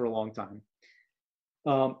fan for a long time.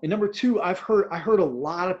 And number two, I heard a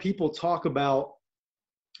lot of people talk about,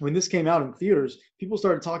 when this came out in theaters, people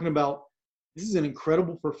started talking about, this is an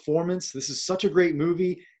incredible performance. This is such a great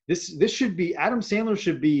movie. This should be, Adam Sandler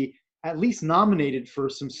should be at least nominated for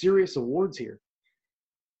some serious awards here.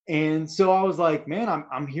 And so I was like, man,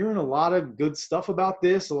 I'm hearing a lot of good stuff about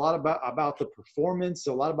this, a lot about the performance,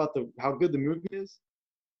 a lot about how good the movie is.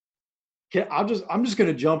 I'm just going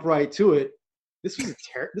to jump right to it. This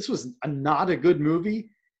was not a good movie,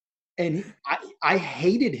 and I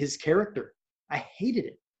hated his character. I hated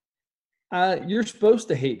it. You're supposed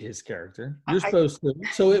to hate his character. You're supposed to.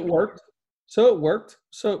 So it worked.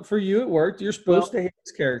 So for you, it worked. You're supposed to hate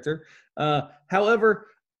his character. However,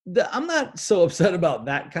 I'm not so upset about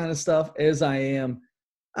that kind of stuff as I am.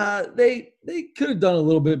 They could have done a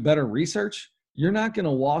little bit better research. You're not going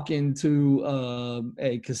to walk into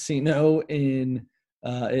a casino in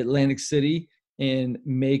Atlantic City and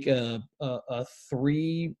make a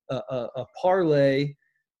three-way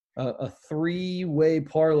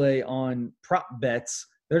parlay on prop bets.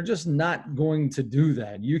 They're just not going to do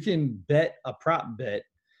that. You can bet a prop bet,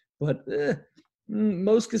 but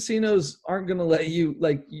most casinos aren't going to let you,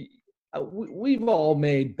 we've all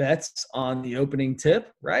made bets on the opening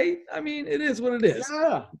tip, right? I mean, it is what it is.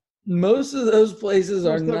 Yeah. Most of those places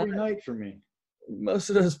are not. Every night for me. Most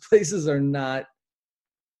of those places are not.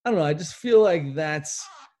 I don't know. I just feel like that's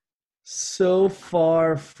so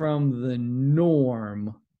far from the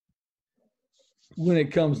norm when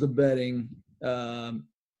it comes to betting. I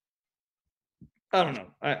don't know.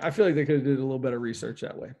 I feel like they could have did a little better research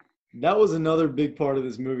that way. That was another big part of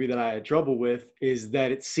this movie that I had trouble with, is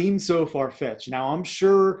that it seemed so far-fetched. Now, I'm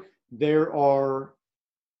sure there are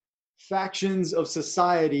factions of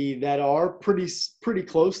society that are pretty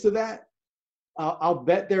close to that. I'll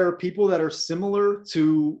bet there are people that are similar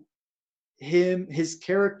to his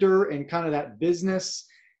character and kind of that business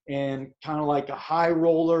and kind of like a high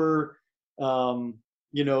roller,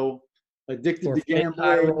 addicted For to high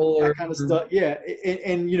gambling, roller. that kind of stuff. Yeah,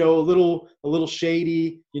 and you know, a little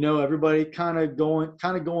shady. You know, everybody kind of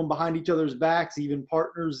going behind each other's backs, even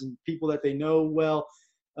partners and people that they know well.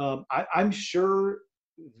 I'm sure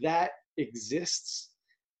that exists,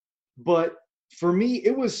 but for me,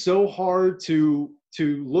 it was so hard to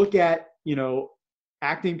look at, you know,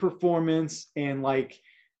 acting performance and like,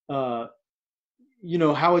 you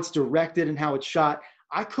know, how it's directed and how it's shot.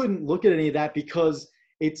 I couldn't look at any of that because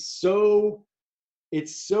it's so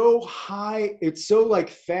high, it's so like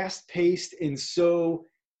fast paced and so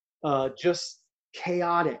just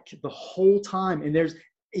chaotic the whole time. And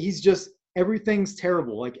he's just, everything's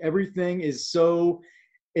terrible. Like everything is so,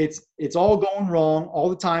 it's all going wrong all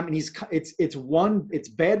the time. And it's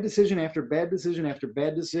bad decision after bad decision after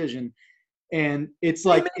bad decision. And it's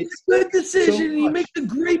like, it's a good decision. so He makes a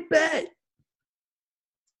great bet.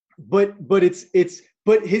 but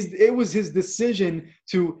it was his decision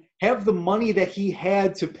to have the money that he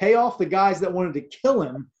had to pay off the guys that wanted to kill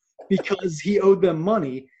him because he owed them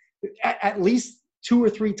money at least 2 or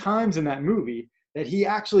 3 times in that movie, that he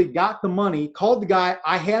actually got the money, called the guy,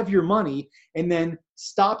 I have your money, and then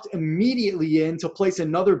stopped immediately in to place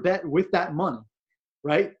another bet with that money,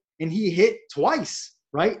 right? And he hit twice,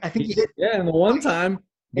 right? I think he hit. Yeah, and the one time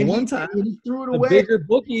and he threw it the away. bigger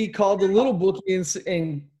bookie called the little bookie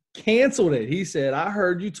and canceled it. He said, I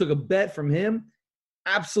heard you took a bet from him.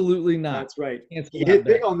 Absolutely not. That's right. Cancel He that hit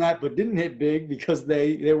bet. big on that, but didn't hit big because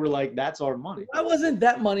they were like, that's our money. Why wasn't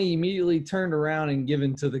that money immediately turned around and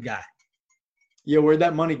given to the guy? Yeah, where'd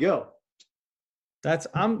that money go?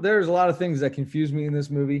 There's a lot of things that confuse me in this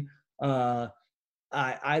movie. I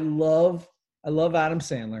love Adam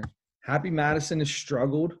Sandler. Happy Madison has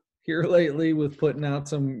struggled here lately with putting out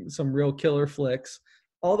some real killer flicks.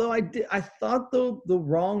 Although I thought the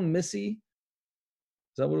Wrong Missy,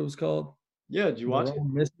 is that what it was called? Yeah, did you watch it?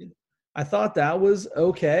 Missy? I thought that was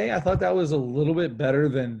okay. I thought that was a little bit better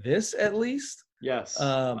than this, at least. Yes,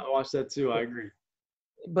 I watched that too. I agree.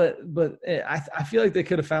 But I feel like they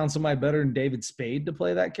could have found somebody better than David Spade to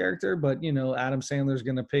play that character. But, you know, Adam Sandler's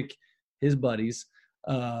going to pick his buddies.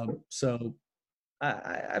 So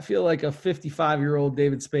I feel like a 55-year-old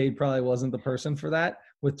David Spade probably wasn't the person for that,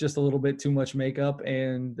 with just a little bit too much makeup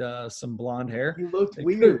and some blonde hair. He looked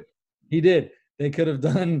weird. He did. They could have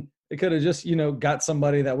just, you know, got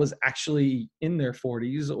somebody that was actually in their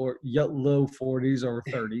 40s or low 40s or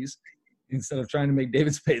 30s instead of trying to make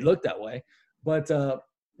David Spade look that way. But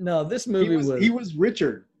no, this movie he was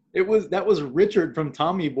Richard. That was Richard from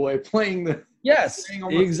Tommy Boy playing the. Yes,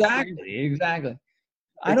 exactly.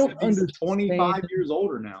 I don't understand. 25 years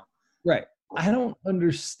older now. Right. I don't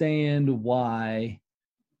understand why.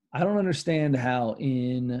 I don't understand how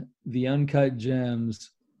in the Uncut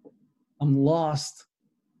Gems I'm lost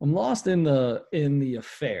in the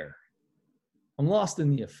affair. I'm lost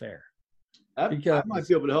in the affair. I might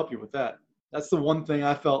be able to help you with that. That's the one thing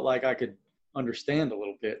I felt like I could understand a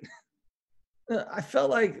little bit. I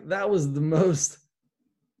felt like that was the most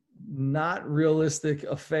not realistic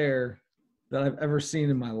affair that I've ever seen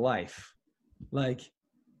in my life. Like,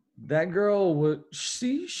 that girl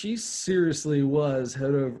she seriously was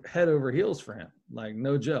head over heels for him, like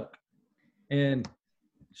no joke. And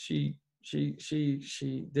she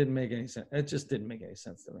didn't make any sense. It just didn't make any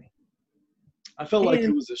sense to me. I felt like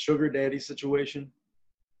it was a sugar daddy situation.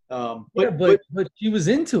 But she was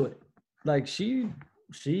into it. Like she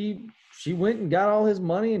went and got all his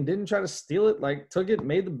money and didn't try to steal it. Like, took it,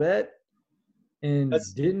 made the bet, and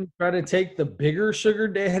didn't try to take the bigger sugar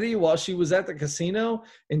daddy while she was at the casino.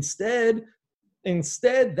 Instead,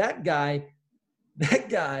 that guy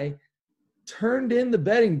turned in the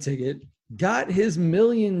betting ticket, got his $1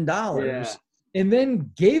 million, and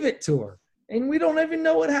then gave it to her. And we don't even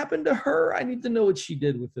know what happened to her. I need to know what she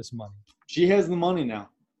did with this money. She has the money now.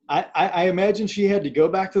 I imagine she had to go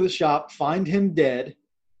back to the shop, find him dead,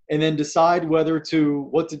 and then decide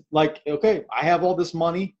okay, I have all this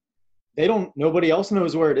money. Nobody else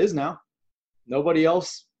knows where it is now. Nobody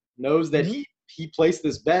else knows that he placed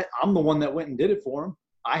this bet. I'm the one that went and did it for him.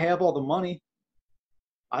 I have all the money.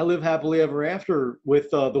 I live happily ever after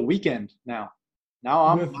with The Weeknd now. Now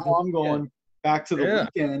I'm going back to The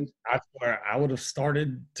Weeknd. That's where I would have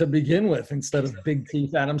started to begin with instead of big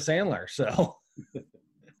teeth Adam Sandler. So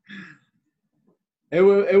I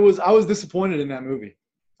was disappointed in that movie.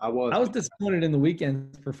 I was disappointed in The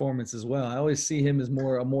Weeknd's performance as well. I always see him as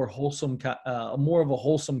more of a wholesome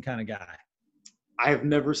kind of guy. I have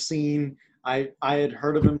never seen. I had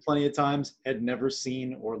heard of him plenty of times. Had never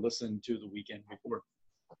seen or listened to The Weeknd before.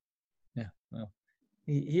 Yeah, well,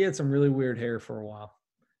 he had some really weird hair for a while.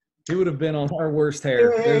 He would have been on our worst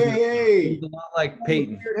hair. Hey. A lot like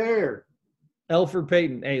Peyton. Weird hair. Elfrid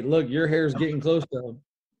Payton. Hey, look, your hair's getting close to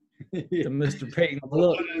Yeah. Mr. Payton. I'm gonna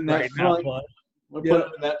Look, put it in that right front. now, bud. I'm gonna put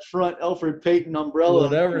it in that front Elfrid Payton umbrella.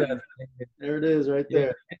 Whatever that thing is. There it is, right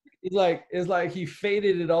Yeah. there. It's like he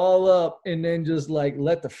faded it all up and then just like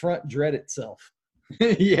let the front dread itself.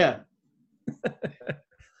 Yeah.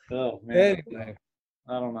 Oh man. Anyway.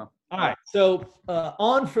 I don't know. All right, so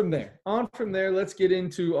on from there, let's get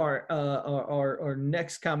into our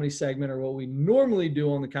next comedy segment, or what we normally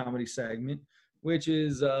do on the comedy segment, which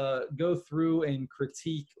is go through and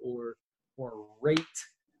critique or rate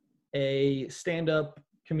a stand-up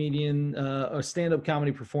comedian or stand-up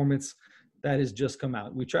comedy performance that has just come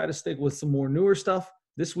out. We try to stick with some more newer stuff.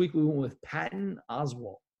 This week we went with Patton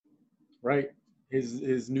Oswalt. Right.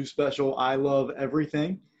 His new special, I Love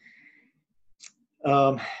Everything.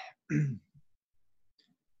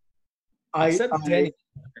 Except Denny's.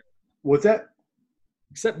 What's that?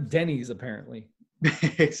 Except Denny's, apparently.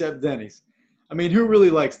 Except Denny's. I mean, who really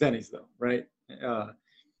likes Denny's though, right?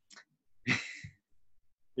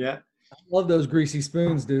 Yeah. I love those greasy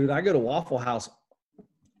spoons, dude. I go to Waffle House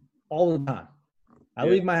all the time. I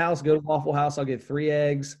leave my house, go to Waffle House. I'll get 3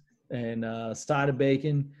 eggs and a side of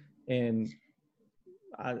bacon, and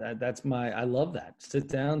I love that. Sit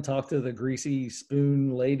down, talk to the greasy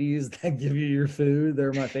spoon ladies that give you your food.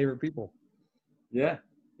 They're my favorite people. Yeah.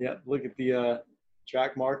 Yeah. Look at the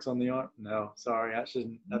track marks on the arm. No, sorry. I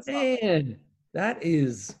shouldn't. That's Man, not that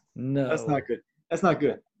is no. That's not good. That's not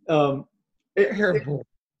good. Terrible.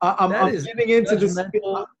 I'm getting into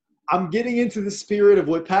the I'm getting into the spirit of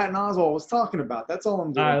what Patton Oswalt was talking about. That's all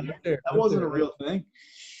I'm doing. That wasn't a real thing.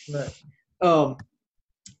 Right.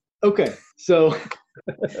 Okay, so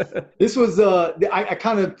this was I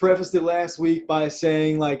kind of prefaced it last week by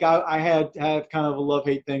saying like I had kind of a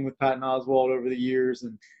love-hate thing with Patton Oswalt over the years,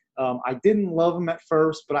 and I didn't love him at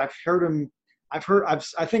first, but I've heard him. I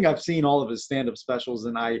think I've seen all of his stand-up specials,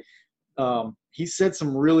 and he said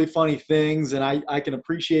some really funny things, and I can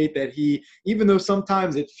appreciate that even though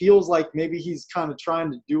sometimes it feels like maybe he's kind of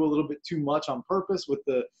trying to do a little bit too much on purpose with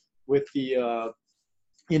the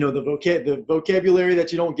the vocabulary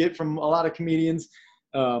that you don't get from a lot of comedians.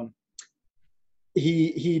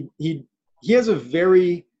 He has a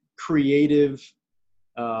very creative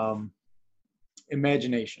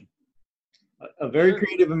imagination, a very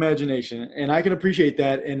creative imagination, and I can appreciate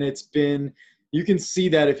that. And you can see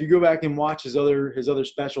that if you go back and watch his other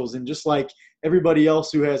specials, and just like everybody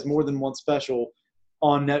else who has more than one special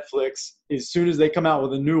on Netflix, as soon as they come out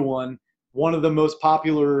with a new one of the most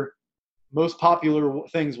popular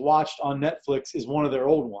things watched on Netflix is one of their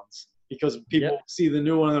old ones, because people see the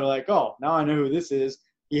new one and they're like, oh, now I know who this is.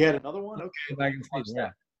 He had another one? Okay. I can see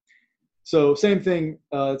that. So same thing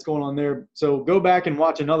that's going on there. So go back and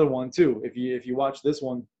watch another one too. If you watch this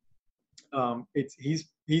one,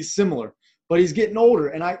 he's similar, but he's getting older,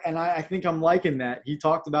 and I think I'm liking that. He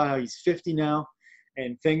talked about how he's 50 now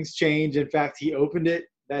and things change. In fact, he opened it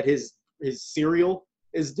that his cereal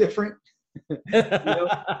is different. He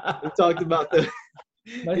talked about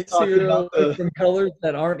from colors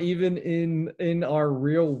that aren't even in our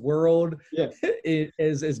real world. Yeah.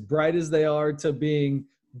 as bright as they are, to being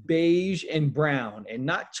beige and brown, and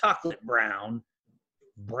not chocolate brown.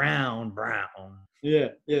 Brown.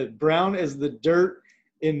 Yeah. Brown is the dirt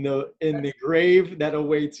in the grave that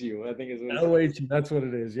awaits you, I think is what awaits you. That's what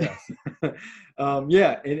it is. Yes.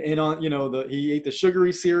 And on he ate the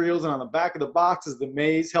sugary cereals, and on the back of the box is the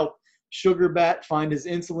maize. Help Sugar Bat find his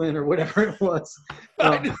insulin or whatever it was.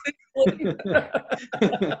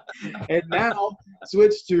 And now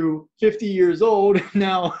switched to 50 years old.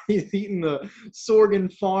 Now he's eating the Sorghum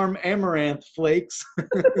Farm Amaranth flakes.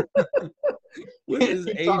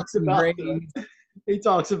 He talks about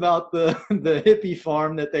the hippie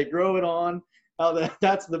farm that they grow it on. How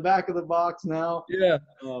that's the back of the box now. Yeah.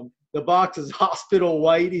 The box is hospital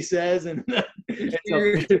white, he says, and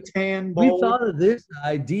it's a tan bowl. We thought of this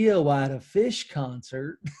idea at a Fish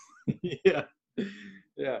concert. Yeah.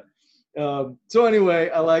 So anyway,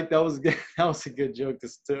 I like that was good. That was a good joke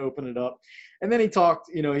to open it up. And then he talked.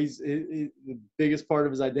 He's the biggest part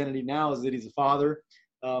of his identity now is that he's a father.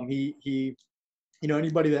 He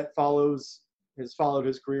anybody that has followed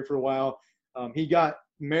his career for a while. He got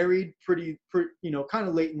married pretty kind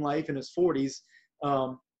of late in life, in his 40s.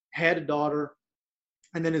 Had a daughter,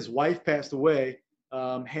 and then his wife passed away.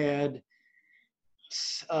 I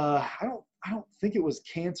don't think it was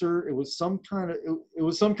cancer. It was some kind of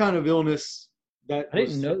illness that I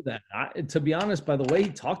didn't know that. To be honest, by the way he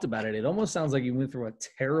talked about it, it almost sounds like he went through a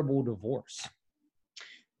terrible divorce.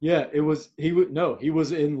 Yeah, he was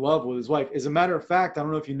in love with his wife. As a matter of fact, I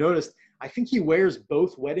don't know if you noticed, I think he wears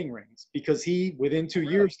both wedding rings because he, within 2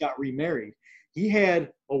 years, got remarried. he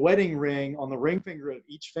had a wedding ring on the ring finger of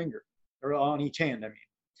each finger, or on each hand, I mean.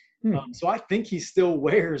 So I think he still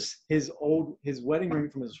wears his wedding ring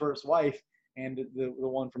from his first wife and the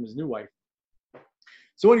one from his new wife.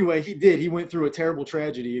 So anyway, he went through a terrible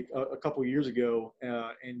tragedy a couple years ago,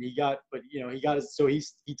 and he talked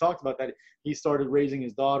about that. He started raising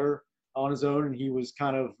his daughter on his own, and he was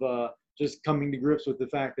kind of just coming to grips with the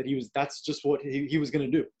fact that that's just what he was going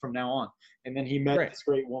to do from now on. And then he met this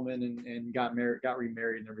great woman and got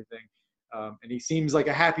remarried and everything. And he seems like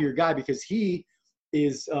a happier guy because he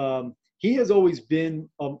has always been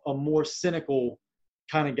a more cynical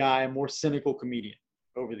kind of guy, a more cynical comedian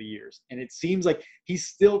over the years. And it seems like he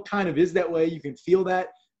still kind of is that way. You can feel that,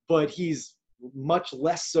 but he's much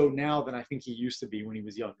less so now than I think he used to be when he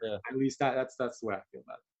was younger. Yeah. At least that's the way I feel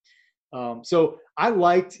about it. So I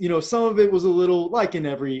liked, some of it was a little like in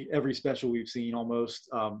every special we've seen almost.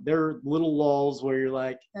 There are little lulls where you're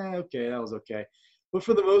like, okay, that was okay. But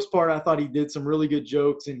for the most part, I thought he did some really good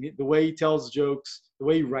jokes, and the way he tells jokes, the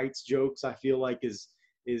way he writes jokes, I feel like is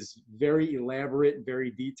very elaborate,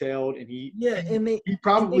 very detailed, and he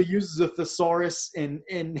probably uses a thesaurus and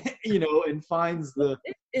finds the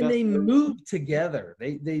and they move together.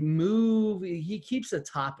 They move. He keeps a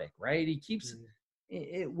topic, right? He keeps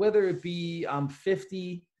it, whether it be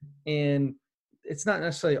 50, and it's not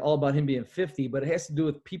necessarily all about him being 50, but it has to do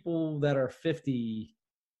with people that are 50,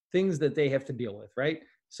 things that they have to deal with, right?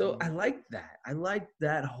 So I like that. I like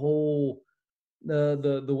that whole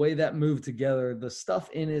the way that moved together, the stuff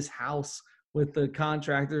in his house with the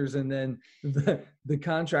contractors, and then the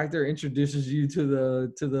contractor introduces you to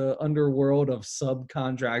the underworld of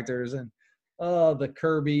subcontractors, and the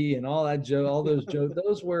Kirby and all that all those jokes.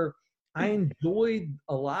 Those were, I enjoyed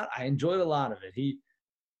a lot. I enjoyed a lot of it.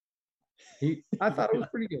 I thought it was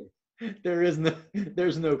pretty good. There's no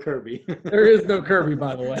Kirby. There is no Kirby,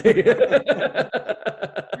 by the way.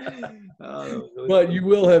 Really but funny. You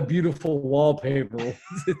will have beautiful wallpaper once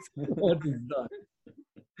it's done.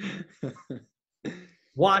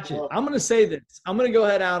 Watch it. I'm going to say this. I'm going to go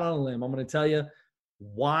ahead out on a limb. I'm going to tell you,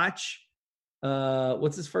 watch,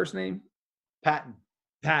 what's his first name? Patton.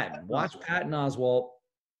 Watch Patton Oswalt.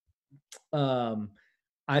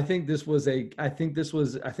 I think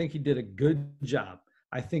he did a good job.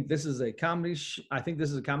 I think this is a comedy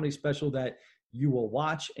special that you will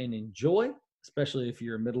watch and enjoy, especially if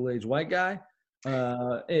you're a middle-aged white guy.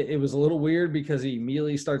 It was a little weird because he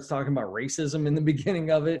immediately starts talking about racism in the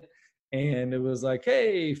beginning of it, and it was like,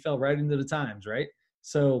 hey, he fell right into the times, right?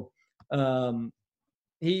 So I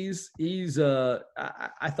thought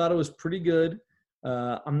it was pretty good.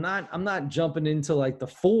 I'm not jumping into like the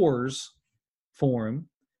 4s for him,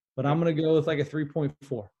 but I'm gonna go with like a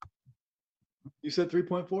 3.4. You said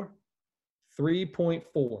 3.4?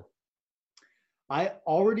 3.4. I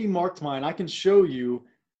already marked mine. I can show you.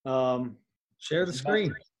 Share the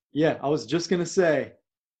screen. Yeah, I was just going to say.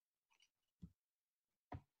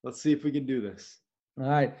 Let's see if we can do this. All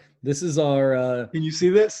right. This is our... can you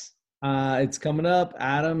see this? It's coming up.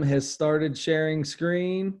 Adam has started sharing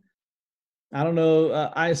screen. I don't know.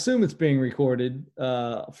 I assume it's being recorded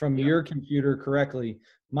from your computer correctly.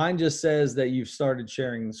 Mine just says that you've started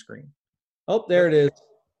sharing the screen. Oh, there it is.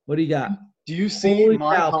 What do you got? Do you see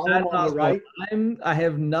my column on the right? I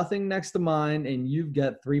have nothing next to mine, and you've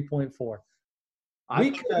got 3.4.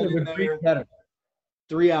 We could have been better.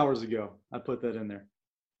 3 hours ago, I put that in there.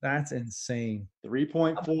 That's insane.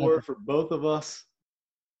 3.4 for both of us.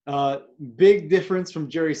 Big difference from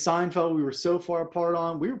Jerry Seinfeld. We were so far apart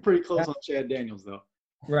on. We were pretty close on Chad Daniels, though.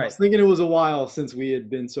 Right. I was thinking it was a while since we had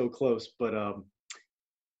been so close, but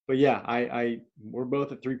yeah, we're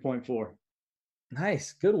both at 3.4.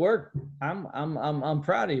 Nice, good work. I'm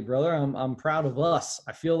proud of you, brother. I'm proud of us.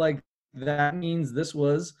 I feel like that means this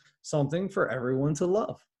was something for everyone to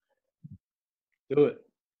love. Do it.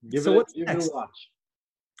 Give it a watch.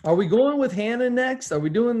 Are we going with Hannah next? Are we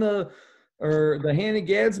doing the Hannah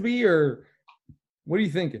Gadsby, or what are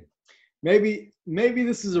you thinking? Maybe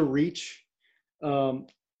this is a reach,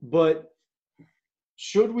 but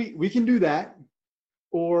should we can do that,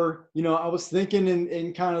 or I was thinking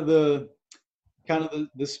in kind of the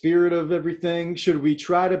spirit of everything. Should we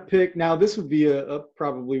try to pick? Now this would be a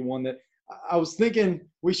probably one that I was thinking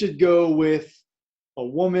we should go with a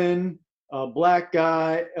woman, a black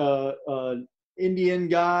guy, Indian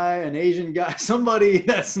guy, an Asian guy, somebody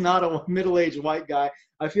that's not a middle-aged white guy.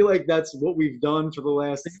 I feel like that's what we've done for the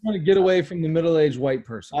last. You want to get away from the middle-aged white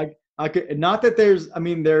person. I could not that there's. I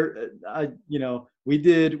mean,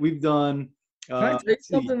 we've done. Can I tell you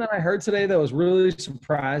something that I heard today that was really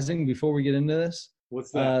surprising before we get into this?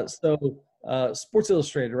 What's that? Sports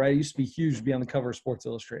Illustrated, right? It used to be huge to be on the cover of Sports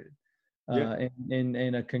Illustrated.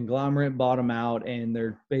 and a conglomerate bought them out, and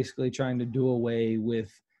they're basically trying to do away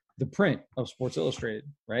with the print of Sports Illustrated,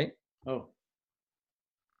 right? Oh,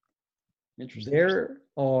 interesting. There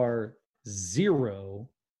are 0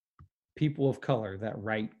 people of color that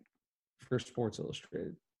write for Sports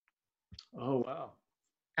Illustrated. Oh, wow.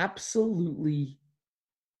 Absolutely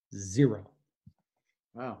 0.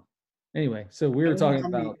 Wow. Anyway, so we were talking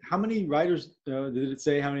about how many writers. Did it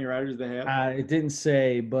say how many writers they have? it didn't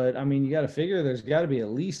say, but I mean, you got to figure there's got to be at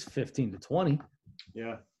least 15 to 20.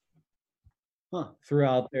 Yeah. Huh.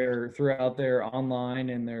 Throughout their online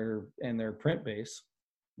and their print base.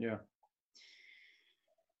 Yeah.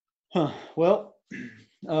 Huh. Well.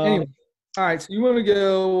 Anyway, all right. So you want to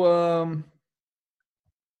go?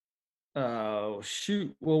 Oh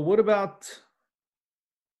shoot. Well, what about?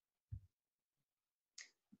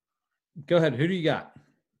 Go ahead. Who do you got?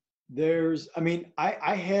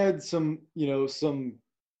 I had some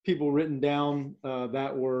people written down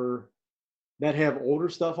that have older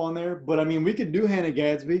stuff on there, but I mean, we could do Hannah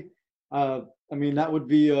Gadsby. That would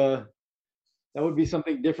be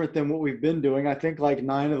something different than what we've been doing. I think like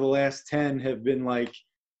 9 of the last 10 have been like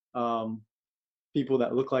people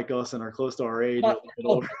that look like us and are close to our age. How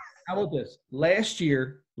about this? Last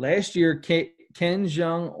year, Ken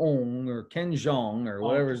Jeong or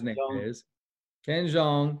whatever his name is, Ken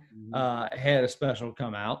Jeong had a special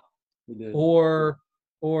come out. He did.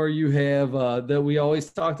 Or you have that we always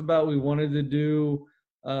talked about. We wanted to do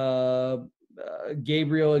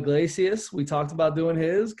Gabriel Iglesias. We talked about doing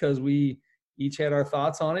his because we each had our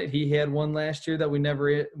thoughts on it. He had one last year that we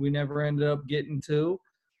never ended up getting to.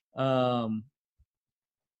 One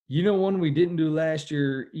we didn't do last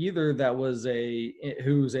year either that was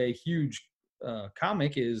who's a huge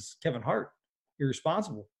comic is Kevin Hart,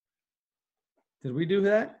 Irresponsible. Did we do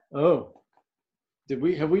that? Oh,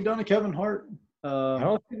 have we done a Kevin Hart? I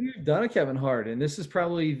don't think we've done a Kevin Hart, and this is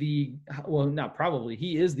probably not probably.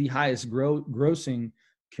 He is the highest grossing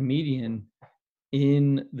comedian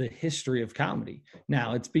in the history of comedy.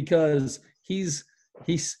 Now, it's because he's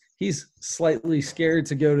slightly scared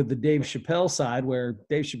to go to the Dave Chappelle side, where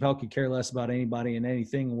Dave Chappelle could care less about anybody and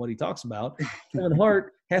anything and what he talks about. Kevin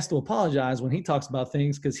Hart has to apologize when he talks about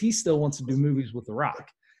things because he still wants to do movies with The Rock.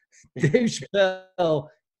 Dave Chappelle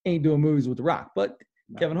ain't doing movies with The Rock, but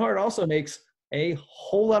Kevin Hart also makes a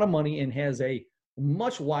whole lot of money and has a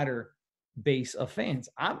much wider base of fans.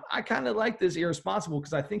 I kind of like this Irresponsible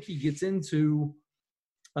because I think he gets into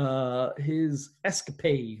his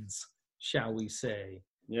escapades, shall we say.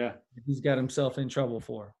 Yeah. He's got himself in trouble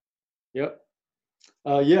for. Yep.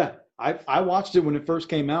 Yeah. I watched it when it first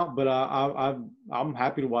came out, but I'm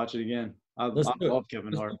happy to watch it again. I love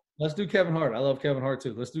Kevin Hart. Let's do Kevin Hart. I love Kevin Hart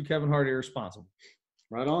too. Let's do Kevin Hart Irresponsible.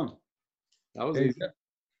 Right on. That was easy.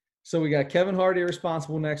 So we got Kevin Hart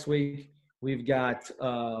Irresponsible next week. We've got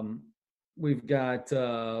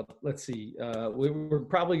let's see. We're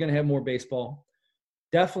probably going to have more baseball.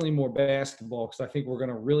 Definitely more basketball because I think we're going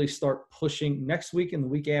to really start pushing next week and the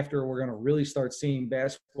week after. We're going to really start seeing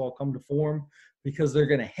basketball come to form because they're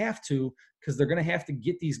going to have to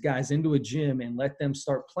get these guys into a gym and let them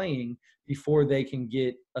start playing before they can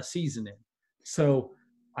get a season in. So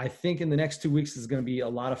I think in the next 2 weeks is going to be a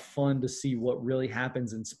lot of fun to see what really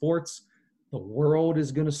happens in sports. The world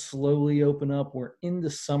is going to slowly open up. We're in the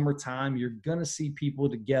summertime. You're going to see people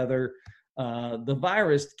together. The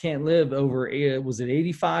virus can't live over, was it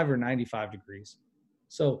 85 or 95 degrees?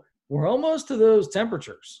 So we're almost to those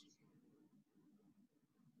temperatures.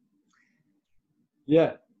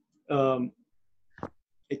 Yeah.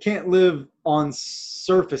 It can't live on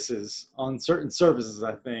certain surfaces,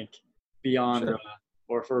 I think, beyond Sure.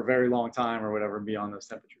 Or for a very long time or whatever beyond those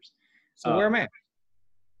temperatures. So wear a mask.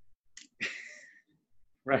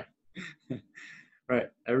 Right. Right.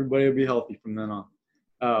 Everybody will be healthy from then on.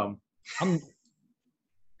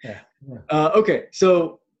 Okay.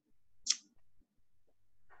 So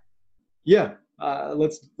yeah,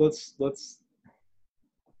 let's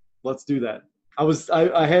do that.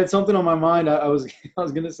 I had something on my mind. I was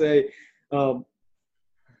going to say,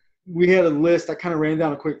 we had a list. I kind of ran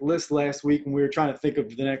down a quick list last week when we were trying to think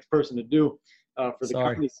of the next person to do for the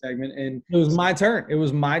comedy segment. And it was my turn. It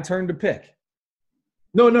was my turn to pick.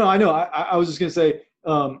 No, I know. I was just going to say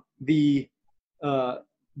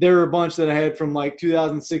there are a bunch that I had from like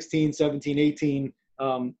 2016, 17, 18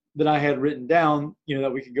 that I had written down,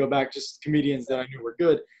 that we could go back, just comedians that I knew were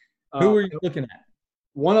good. Who were you looking at?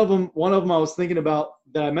 One of them I was thinking about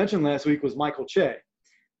that I mentioned last week was Michael Che.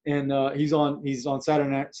 And he's on Saturday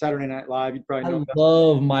Night Live. You probably know. I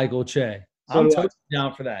love Michael Che. I'm totally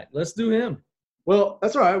down for that. Let's do him. Well,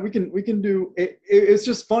 that's all right. We can do it. It's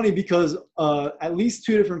just funny because at least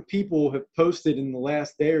two different people have posted in the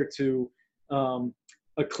last day or two um,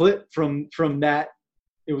 a clip from that.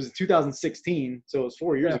 It was 2016, so it was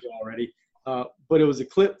 4 years ago already. But it was a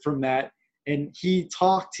clip from that, and he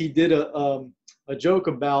did a joke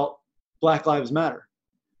about Black Lives Matter,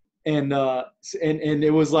 and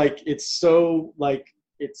it was like it's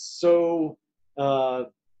so uh,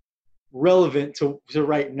 relevant to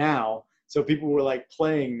right now. So people were like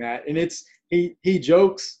playing that, and he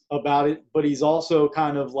jokes about it, but he's also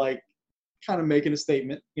kind of making a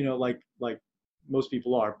statement, like most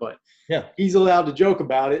people are. But Yeah. he's allowed to joke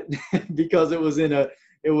about it because it was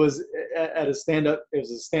at a stand up it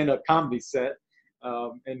was a stand up comedy set,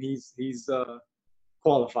 and he's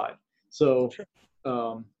qualified. So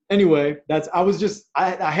anyway,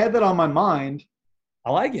 I had that on my mind.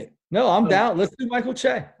 I like it. No, I'm down. Let's do Michael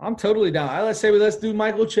Che. I'm totally down. Let's do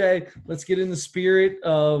Michael Che. Let's get in the spirit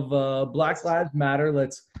of Black Lives Matter.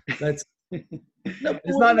 Let's. No,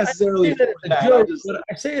 It's not necessarily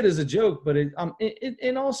I say it as a joke, but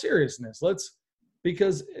in all seriousness,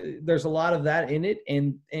 because there's a lot of that in it,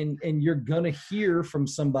 and you're gonna hear from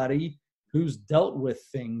somebody who's dealt with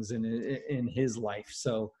things in his life.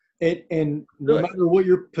 So and no matter what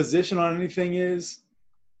your position on anything is,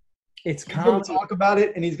 it's he's going to talk about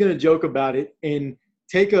it, and he's going to joke about it, and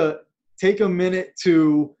take a minute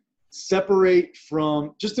to separate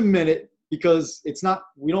from just a minute, because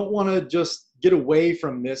we don't want to just get away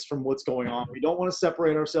from what's going on. We don't want to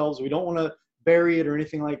separate ourselves. We don't want to bury it or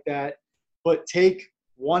anything like that, but take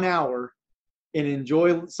 1 hour and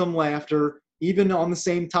enjoy some laughter, even on the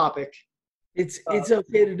same topic. It's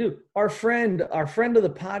okay to do. Our friend of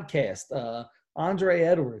the podcast, Andre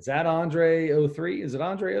Edwards, at Andre03. Is it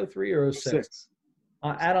Andre03 or 06?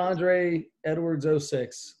 At Andre Edwards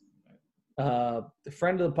 06. The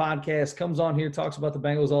friend of the podcast comes on here, talks about the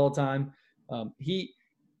Bengals all the time. He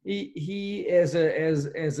as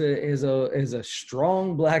a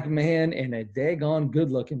strong black man and a daggone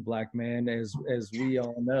good looking black man, as we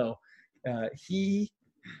all know.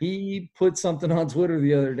 He put something on Twitter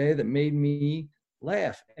the other day that made me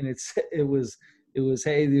laugh, and it was,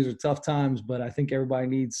 hey, these are tough times, but I think everybody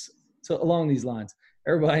needs to, along these lines,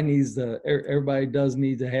 everybody does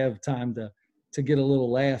need to have time to get a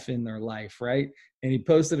little laugh in their life, right? And he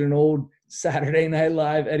posted an old Saturday Night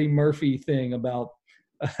Live Eddie Murphy thing about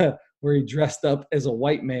where he dressed up as a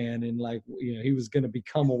white man, and he was going to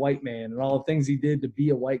become a white man, and all the things he did to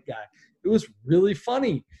be a white guy. It was really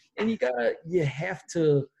funny. And you have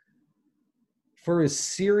to, for as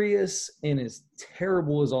serious and as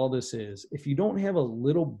terrible as all this is, if you don't have a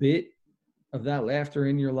little bit of that laughter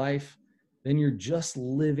in your life, then you're just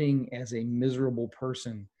living as a miserable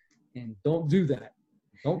person. And don't do that.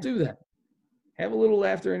 Don't do that. Have a little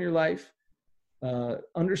laughter in your life.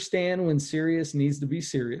 Understand when serious needs to be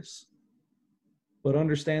serious, but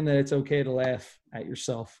understand that it's okay to laugh at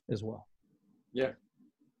yourself as well. Yeah.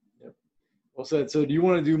 Yep. Well said. So do you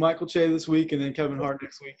want to do Michael Che this week and then Kevin Hart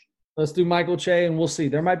next week? Let's do Michael Che, and we'll see.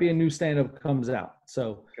 There might be a new stand-up comes out.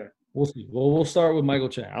 So okay. We'll see. Well, we'll start with Michael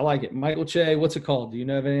Che. I like it. Michael Che, what's it called? Do you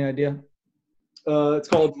have any idea? It's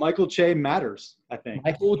called Michael Che Matters, I think.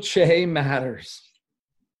 Michael Che Matters.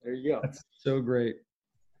 There you go. That's so great.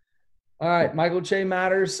 All right, Michael Che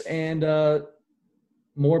Matters, and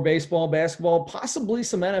more baseball, basketball, possibly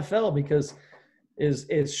some NFL, because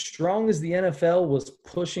as strong as the NFL was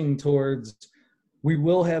pushing towards, we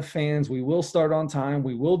will have fans, we will start on time,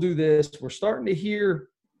 we will do this, we're starting to hear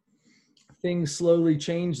things slowly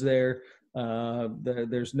change there.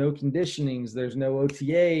 There's no conditionings, there's no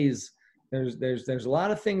OTAs, there's a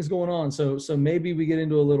lot of things going on. So maybe we get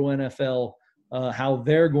into a little NFL, how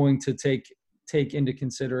they're going to take into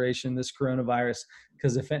consideration this coronavirus,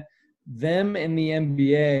 because if them and the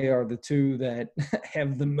NBA are the two that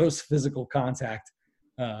have the most physical contact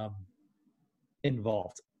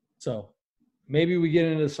involved. So maybe we get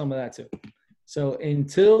into some of that too. So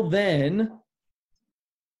until then,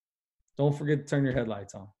 don't forget to turn your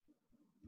headlights on.